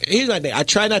 here's my thing. I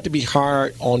try not to be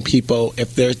hard on people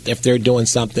if they're doing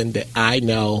something that I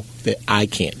know that I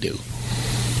can't do.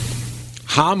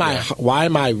 Why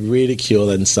am I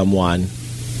ridiculing someone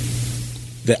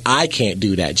that I can't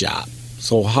do that job?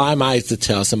 So how am I to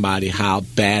tell somebody how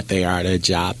bad they are at a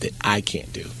job that I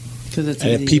can't do? Because it's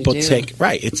and easy if people to do.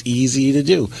 it's easy to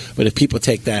do. But if people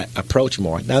take that approach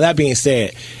more. Now that being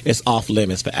said, it's off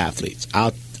limits for athletes.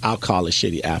 I'll call a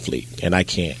shitty athlete, and I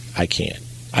can't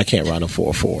run a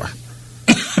 4.4.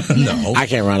 No, I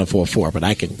can't run a 4.4, but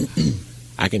I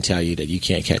can tell you that you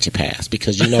can't catch a pass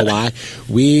because you know why?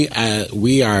 We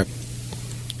are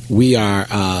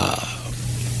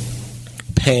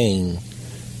paying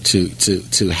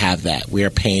to have that. We are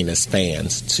paying as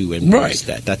fans to embrace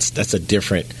that. That's a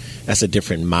different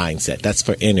mindset. That's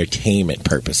for entertainment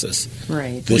purposes.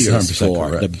 Right. This is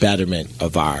for the betterment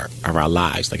of our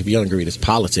lives. Like if you don't agree, it's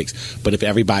politics. But if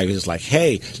everybody was like,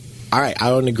 hey, all right, I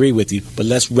don't agree with you, but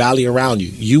let's rally around you.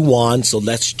 You won, so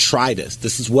let's try this.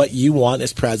 This is what you want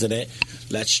as president.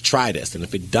 Let's try this. And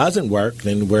if it doesn't work,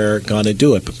 then we're going to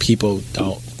do it. But people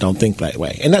don't think that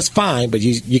way. And that's fine, but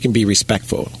you can be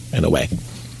respectful in a way.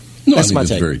 No, that's I think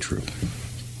that's very true.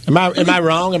 Am I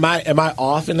wrong? Am I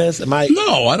off in this?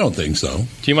 No, I don't think so.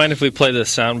 Do you mind if we play the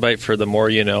soundbite for The More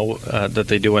You Know that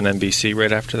they do on NBC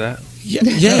right after that? Yeah.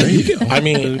 I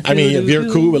mean, if you're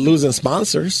cool with losing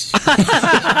sponsors, go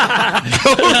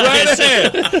right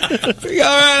ahead. Go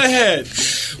right ahead.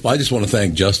 Well, I just want to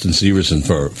thank Justin Severson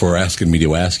for asking me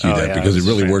to ask you that because it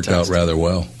really worked out rather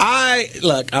well.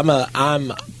 I'm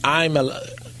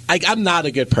not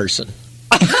a good person.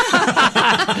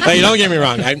 Hey, don't get me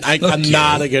wrong. I'm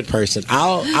not a good person.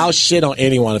 I'll shit on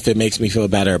anyone if it makes me feel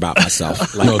better about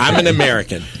myself. Like I'm an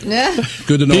American.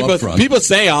 Good to know up front. People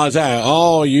say all the time,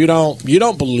 "Oh, you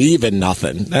don't believe in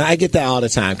nothing." And I get that all the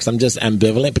time because I'm just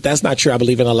ambivalent. But that's not true. I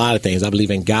believe in a lot of things. I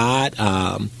believe in God.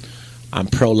 I'm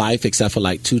pro-life except for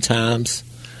like 2 times.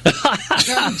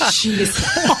 Jeez.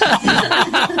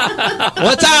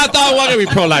 One time I thought I wanted to be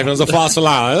pro-life. It was a false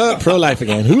alarm. Pro-life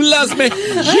again. Who loves me?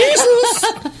 Jesus.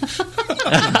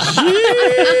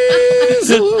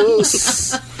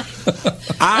 Jesus.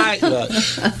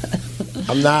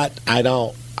 I'm not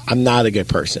a good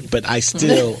person, but I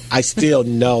still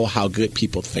know how good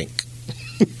people think.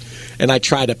 And I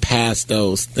try to pass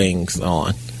those things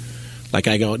on. Like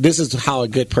I go, this is how a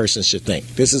good person should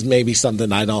think. This is maybe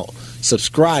something I don't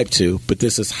subscribe to, but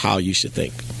this is how you should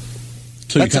think.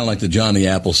 So you're kind of like the Johnny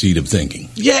Appleseed of thinking.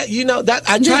 Yeah, that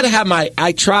I try to have my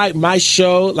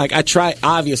show,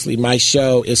 obviously my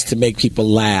show is to make people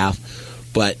laugh,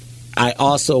 but I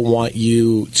also want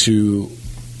you to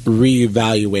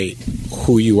reevaluate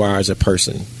who you are as a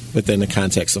person within the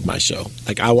context of my show.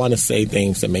 Like I want to say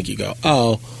things that make you go,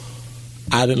 oh,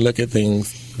 I didn't look at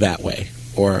things that way.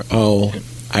 Or, oh,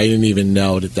 I didn't even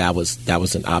know that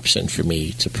was an option for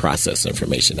me to process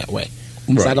information that way.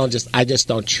 Right. I just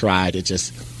don't try to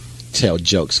just tell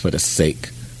jokes for the sake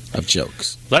of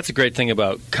jokes. Well, that's a great thing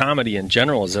about comedy in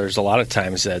general is there's a lot of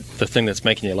times that the thing that's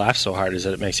making you laugh so hard is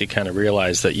that it makes you kind of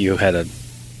realize that you had a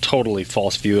totally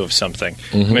false view of something.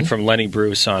 Mm-hmm. I mean, from Lenny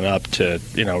Bruce on up to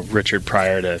Richard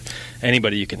Pryor to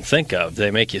anybody you can think of,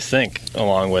 they make you think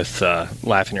along with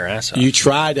laughing your ass off. You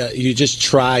just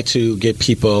try to get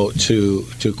people to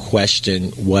question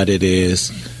what it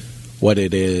is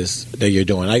that you're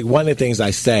doing. Like one of the things I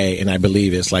say, and I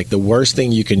believe is like the worst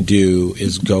thing you can do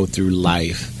is go through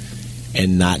life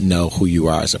and not know who you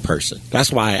are as a person.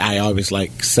 That's why I always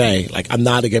say I'm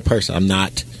not a good person. I'm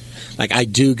not. Like, I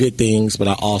do good things, but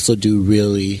I also do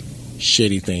really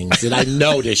shitty things. And I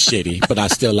know they're shitty, but I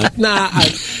still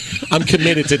I'm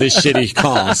committed to this shitty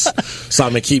cause, so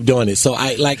I'm going to keep doing it. So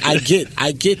I get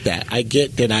that. I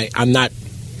get that I'm not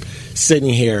sitting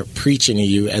here preaching to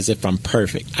you as if I'm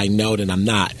perfect. I know that I'm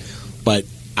not, but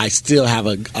I still have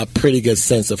a pretty good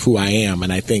sense of who I am.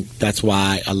 And I think that's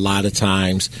why a lot of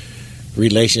times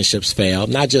relationships fail,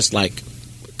 not just like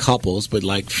couples, but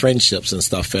like friendships and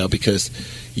stuff fail because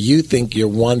you think you're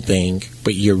one thing,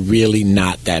 but you're really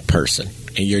not that person,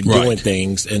 and you're doing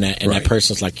things, and that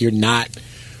person's like, you're not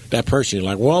that person. You're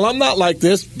like, well, I'm not like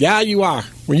this. Yeah, you are.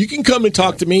 Well, you can come and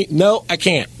talk to me. No, I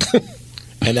can't.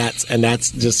 and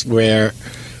that's just where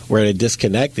the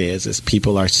disconnect is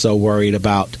people are so worried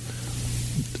about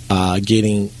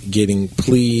getting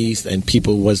pleased and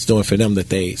people what's doing for them that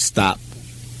they stop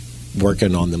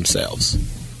working on themselves.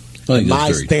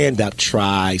 My stand-up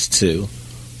tries to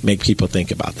make people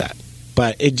think about that.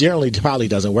 But it generally probably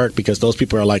doesn't work because those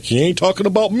people are like, he ain't talking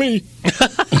about me.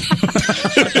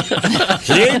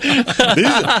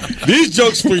 These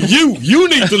jokes for you. You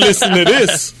need to listen to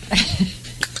this.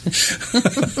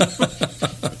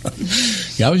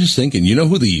 Yeah, I was just thinking, you know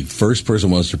who the first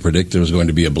person was to predict there was going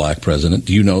to be a black president?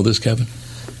 Do you know this, Kevin?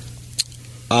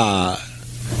 The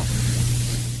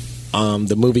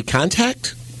movie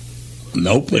Contact?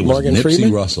 Nope, it was Morgan Nipsey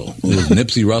Freeman? Russell. It was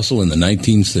Nipsey Russell in the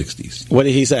 1960s. What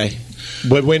did he say?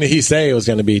 But when did he say it was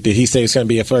going to be? Did he say it's going to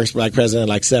be a first black president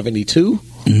like 72?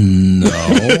 No.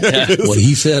 What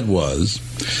he said was,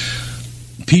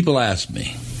 people ask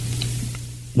me,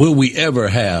 will we ever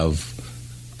have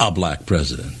a black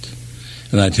president?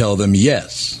 And I tell them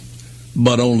yes,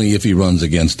 but only if he runs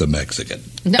against a Mexican.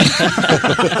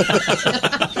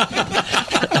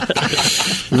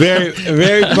 Very,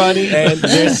 very funny, and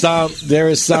there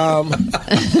is some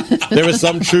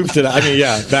truth to that. I mean,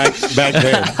 yeah, back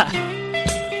then.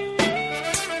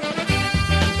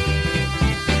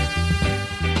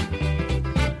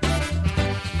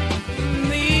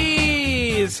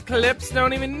 These clips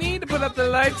don't even need to put up the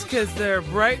lights because they're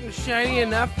bright and shiny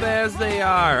enough as they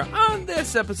are. On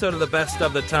this episode of the Best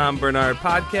of the Tom Bernard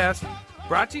Podcast,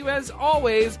 brought to you as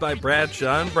always by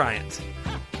Bradshaw and Bryant.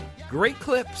 Great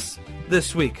clips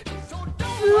this week from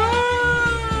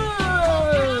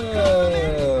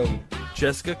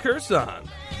Jessica Curson,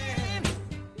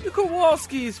 the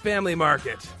Kowalski's Family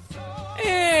Market,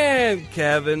 and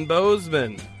Kevin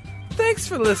Bozeman. Thanks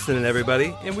for listening,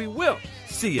 everybody, and we will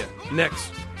see you next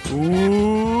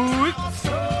week.